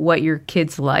 and what your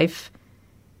kid's life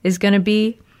is going to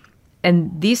be.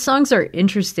 And these songs are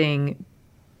interesting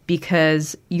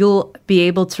because you'll be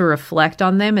able to reflect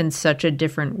on them in such a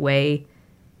different way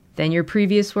than your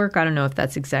previous work. I don't know if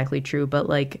that's exactly true, but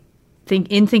like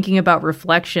thinking about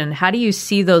reflection, how do you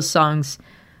see those songs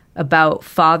about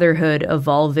fatherhood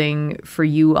evolving for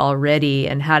you already,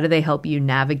 and how do they help you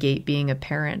navigate being a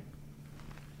parent?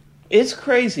 It's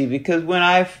crazy because when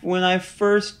I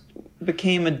first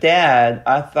became a dad,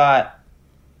 I thought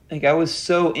like I was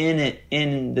so in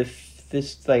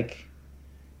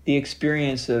the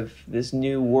experience of this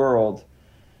new world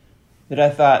that I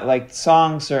thought like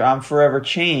I'm forever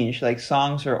changed. Like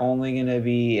songs are only going to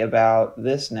be about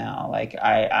this now. Like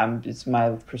it's my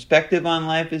perspective on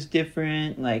life is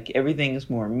different. Like everything is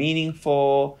more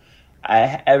meaningful.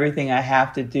 Everything I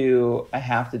have to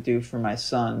do for my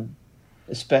son,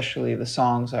 especially the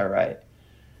songs I write.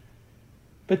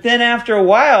 But then after a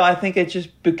while, I think it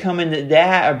just becoming a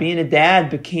dad or being a dad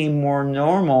became more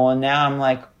normal. And now I'm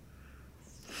like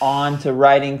on to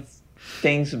writing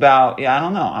things about, I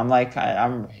don't know. I'm like,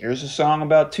 here's a song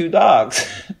about 2 dogs.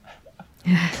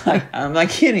 I'm not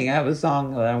kidding. I have a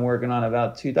song that I'm working on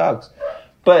about 2 dogs.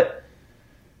 But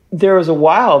there was a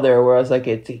while there where I was like,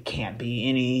 it can't be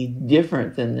any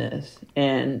different than this.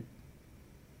 And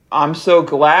I'm so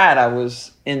glad I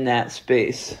was in that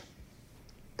space.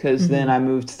 Because then I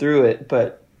moved through it.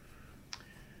 But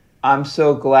I'm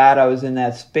so glad I was in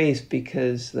that space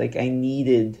because like I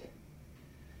needed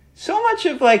so much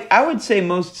of like, I would say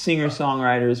most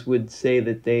singer-songwriters would say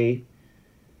that they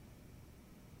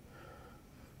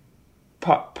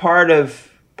part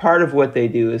of what they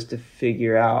do is to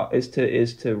figure out is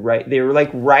to write. They were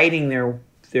like writing their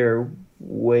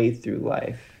way through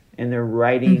life, and they're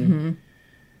writing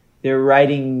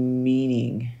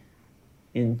meaning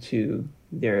into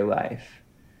their life.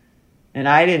 And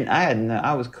I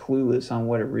was clueless on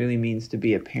what it really means to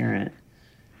be a parent.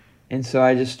 And so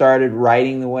I just started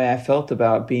writing the way I felt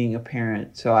about being a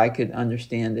parent so I could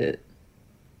understand it.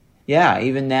 Yeah,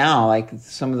 even now, like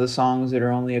some of the songs that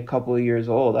are only a couple of years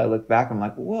old, I look back, I'm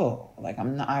like, whoa, like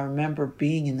I remember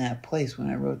being in that place when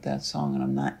I wrote that song, and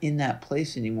I'm not in that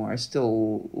place anymore. I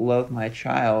still love my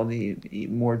child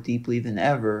more deeply than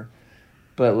ever.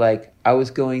 But like I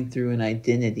was going through an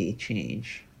identity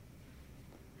change.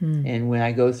 And when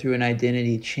I go through an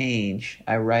identity change,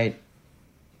 I write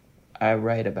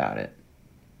about it.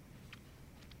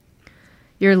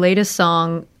 Your latest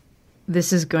song,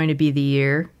 This Is Going to Be the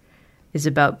Year, is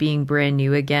about being brand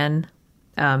new again.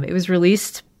 It was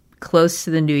released close to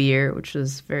the new year, which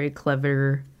was very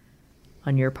clever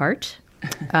on your part.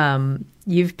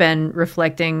 You've been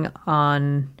reflecting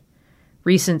on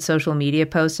recent social media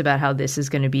posts about how this is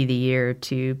going to be the year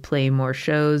to play more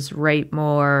shows, write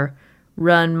more,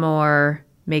 run more,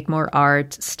 make more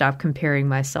art, stop comparing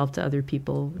myself to other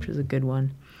people, which was a good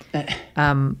one.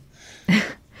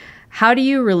 How do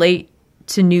you relate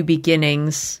to new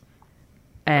beginnings,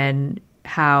 and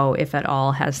how, if at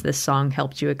all, has this song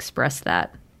helped you express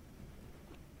that?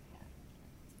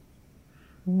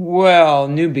 Well,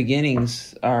 new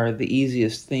beginnings are the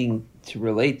easiest thing to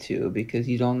relate to because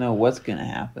you don't know what's going to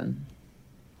happen.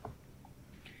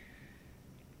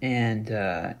 And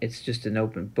it's just an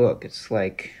open book. It's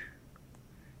like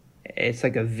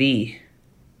a V.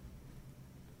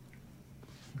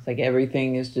 It's like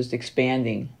everything is just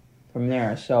expanding from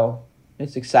there. So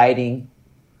it's exciting,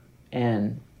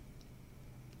 and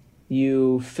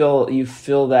you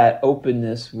fill that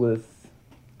openness with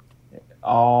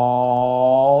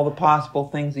all the possible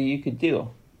things that you could do.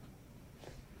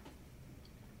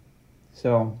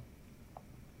 So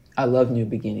I love new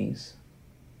beginnings.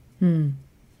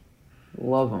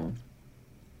 Love them.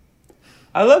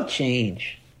 I love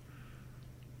change.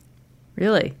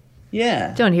 Really?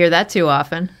 Yeah. Don't hear that too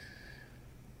often.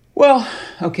 Well,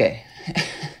 okay.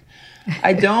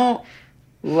 I don't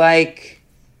like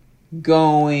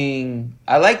I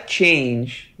like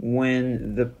change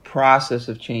when the process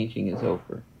of changing is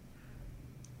over.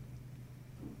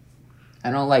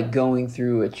 I don't like going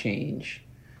through a change,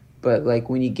 but like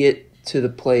when you get to the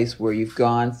place where you've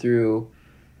gone through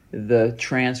the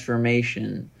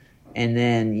transformation and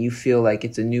then you feel like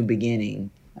it's a new beginning,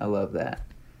 I love that.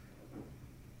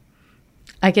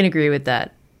 I can agree with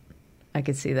that. I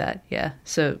can see that, yeah.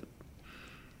 So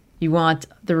you want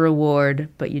the reward,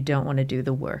 but you don't want to do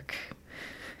the work.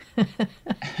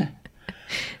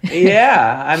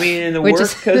 Yeah, I mean, in the Which work,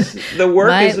 is because the work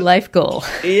my is life goal.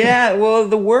 Yeah, well,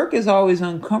 the work is always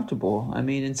uncomfortable. I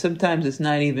mean, and sometimes it's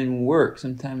not even work.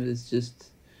 Sometimes it's just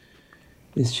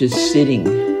sitting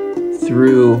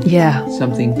through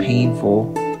something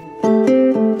painful.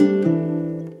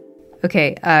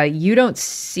 Okay, you don't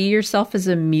see yourself as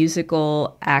a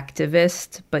musical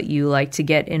activist, but you like to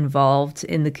get involved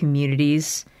in the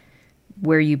communities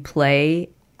where you play.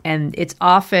 And it's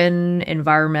often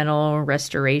environmental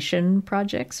restoration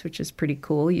projects, which is pretty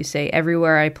cool. You say,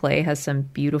 everywhere I play has some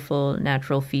beautiful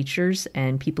natural features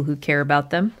and people who care about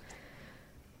them.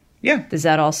 Yeah. Does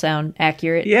that all sound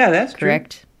accurate? Yeah, that's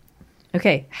correct. True.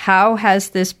 Okay. How has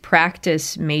this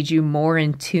practice made you more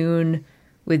in tune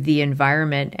with the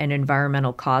environment and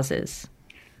environmental causes?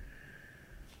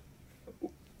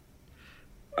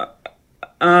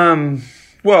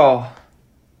 Well,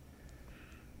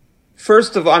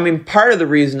 first of all, I mean, part of the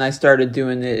reason I started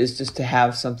doing it is just to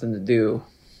have something to do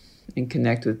and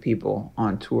connect with people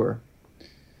on tour.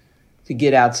 To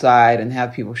get outside and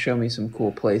have people show me some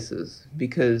cool places.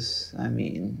 Because, I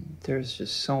mean, there's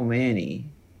just so many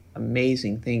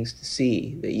amazing things to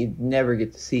see that you'd never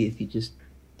get to see if you just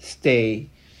stay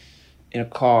in a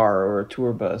car or a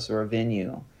tour bus or a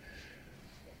venue.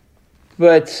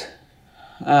 But,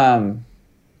 the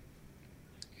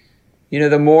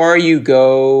more you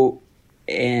go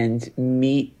and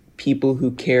meet people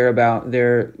who care about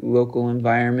their local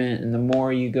environment, and the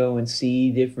more you go and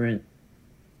see different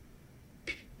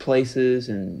places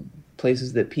and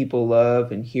places that people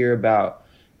love and hear about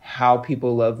how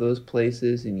people love those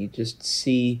places, and you just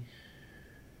see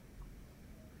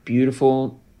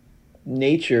beautiful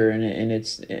nature and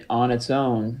it's on its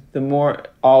own, the more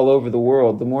all over the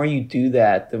world, the more you do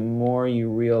that, the more you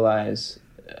realize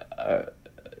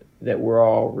that we're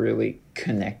all really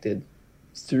connected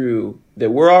through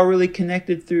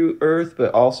Earth,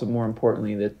 but also more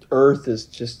importantly that Earth is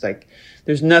just like,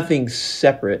 there's nothing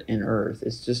separate in Earth.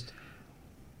 It's just,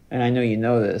 and I know you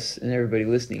know this and everybody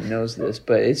listening knows this,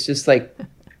 but it's just like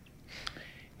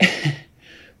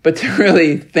but to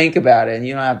really think about it, and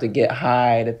you don't have to get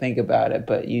high to think about it,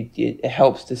 but it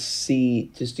helps to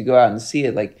see, just to go out and see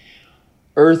it. Like,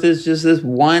 Earth is just this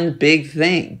one big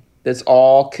thing that's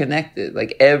all connected.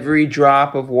 Like, every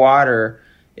drop of water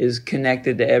is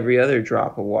connected to every other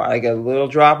drop of water. Like, a little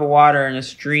drop of water in a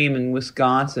stream in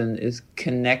Wisconsin is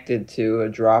connected to a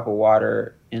drop of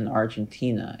water in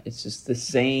Argentina. It's just the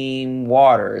same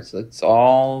water.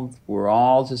 We're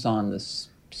all just on this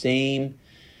same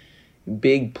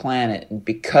big planet, and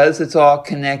because it's all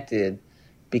connected,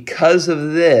 because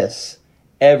of this,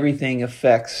 everything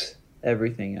affects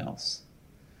everything else.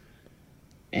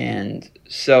 And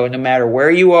so no matter where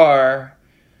you are,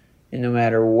 and no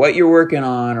matter what you're working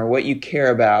on or what you care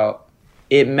about,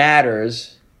 it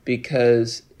matters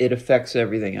because it affects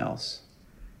everything else.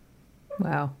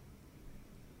 Wow.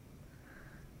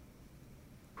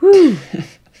 Whew.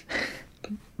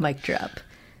 Mic drop.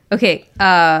 Okay,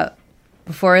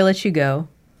 before I let you go,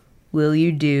 will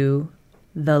you do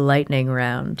the lightning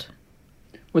round?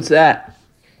 What's that?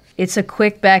 It's a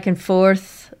quick back and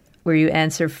forth where you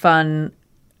answer fun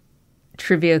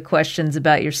trivia questions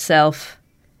about yourself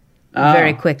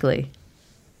very quickly.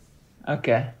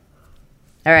 Okay.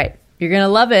 All right. You're going to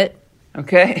love it.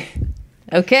 Okay.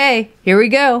 Okay. Here we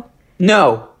go.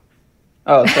 No.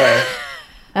 Oh, sorry.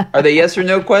 Are they yes or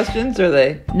no questions? Or are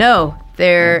they? No,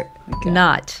 they're Okay.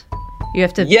 not. You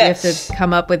have to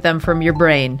come up with them from your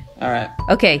brain. All right.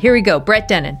 Okay, here we go. Brett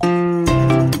Dennen.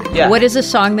 Yeah. What is a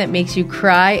song that makes you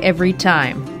cry every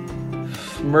time?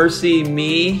 Mercy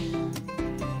Me.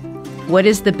 What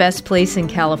is the best place in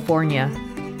California?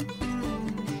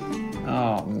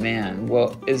 Oh, man.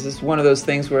 Well, is this one of those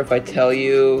things where if I tell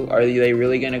you, are they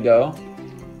really going to go?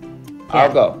 Yeah.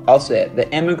 I'll go. I'll say it.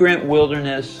 The Immigrant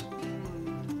Wilderness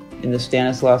in the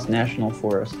Stanislaus National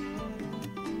Forest.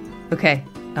 Okay,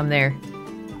 I'm there.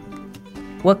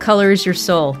 What color is your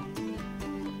soul?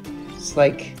 It's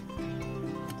like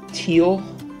teal.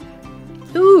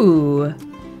 Ooh,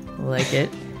 like it.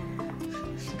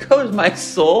 What color's my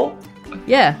soul?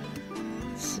 Yeah.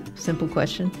 Simple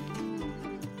question.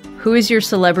 Who is your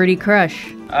celebrity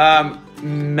crush? I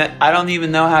don't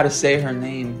even know how to say her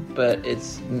name, but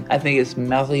I think it's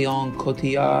Marion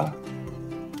Cotillard.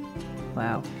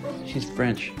 Wow. She's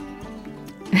French.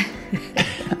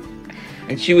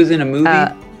 And she was in a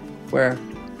movie where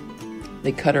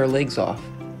they cut her legs off.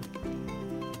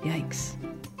 Yikes.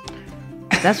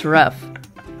 That's rough.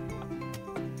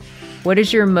 What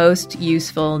is your most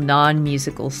useful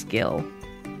non-musical skill?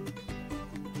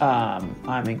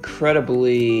 I'm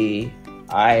incredibly.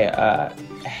 I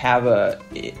have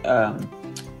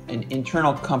an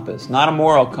internal compass, not a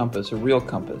moral compass, a real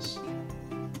compass.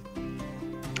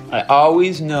 I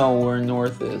always know where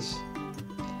north is.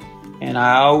 And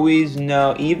I always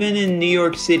know, even in New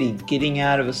York City, getting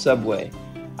out of a subway,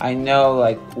 I know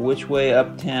like which way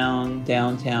uptown,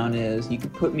 downtown is. You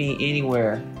can put me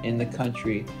anywhere in the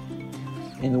country,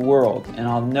 in the world, and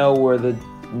I'll know where the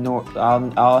north.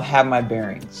 I'll have my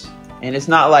bearings. And it's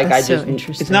not like That's I just. so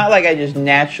interesting. It's not like I just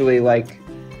naturally like.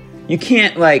 You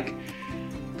can't like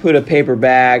put a paper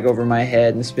bag over my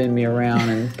head and spin me around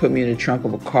and put me in the trunk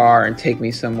of a car and take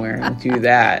me somewhere and do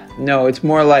that. No, it's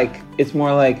more like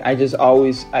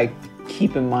I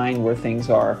keep in mind where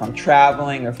things are. If I'm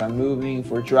traveling or if I'm moving,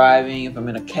 if we're driving, if I'm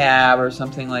in a cab or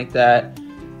something like that,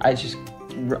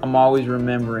 I'm always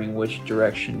remembering which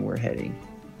direction we're heading.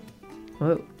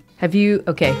 Whoa.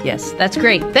 Okay, yes, that's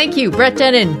great. Thank you, Brett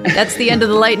Dennen. That's the end of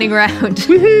the lightning round.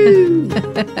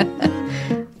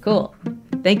 Cool.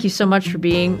 Thank you so much for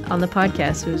being on the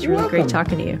podcast. It was really great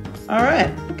talking to you. All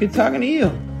right. Good talking to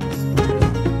you.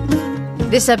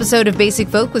 This episode of Basic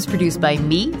Folk was produced by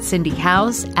me, Cindy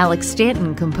Howes. Alex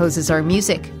Stanton composes our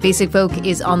music. Basic Folk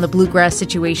is on the Bluegrass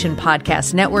Situation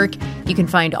Podcast Network. You can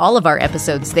find all of our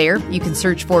episodes there. You can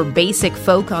search for Basic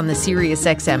Folk on the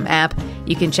SiriusXM app.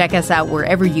 You can check us out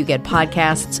wherever you get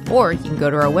podcasts, or you can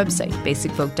go to our website,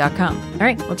 basicfolk.com. All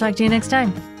right, we'll talk to you next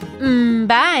time.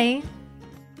 Bye.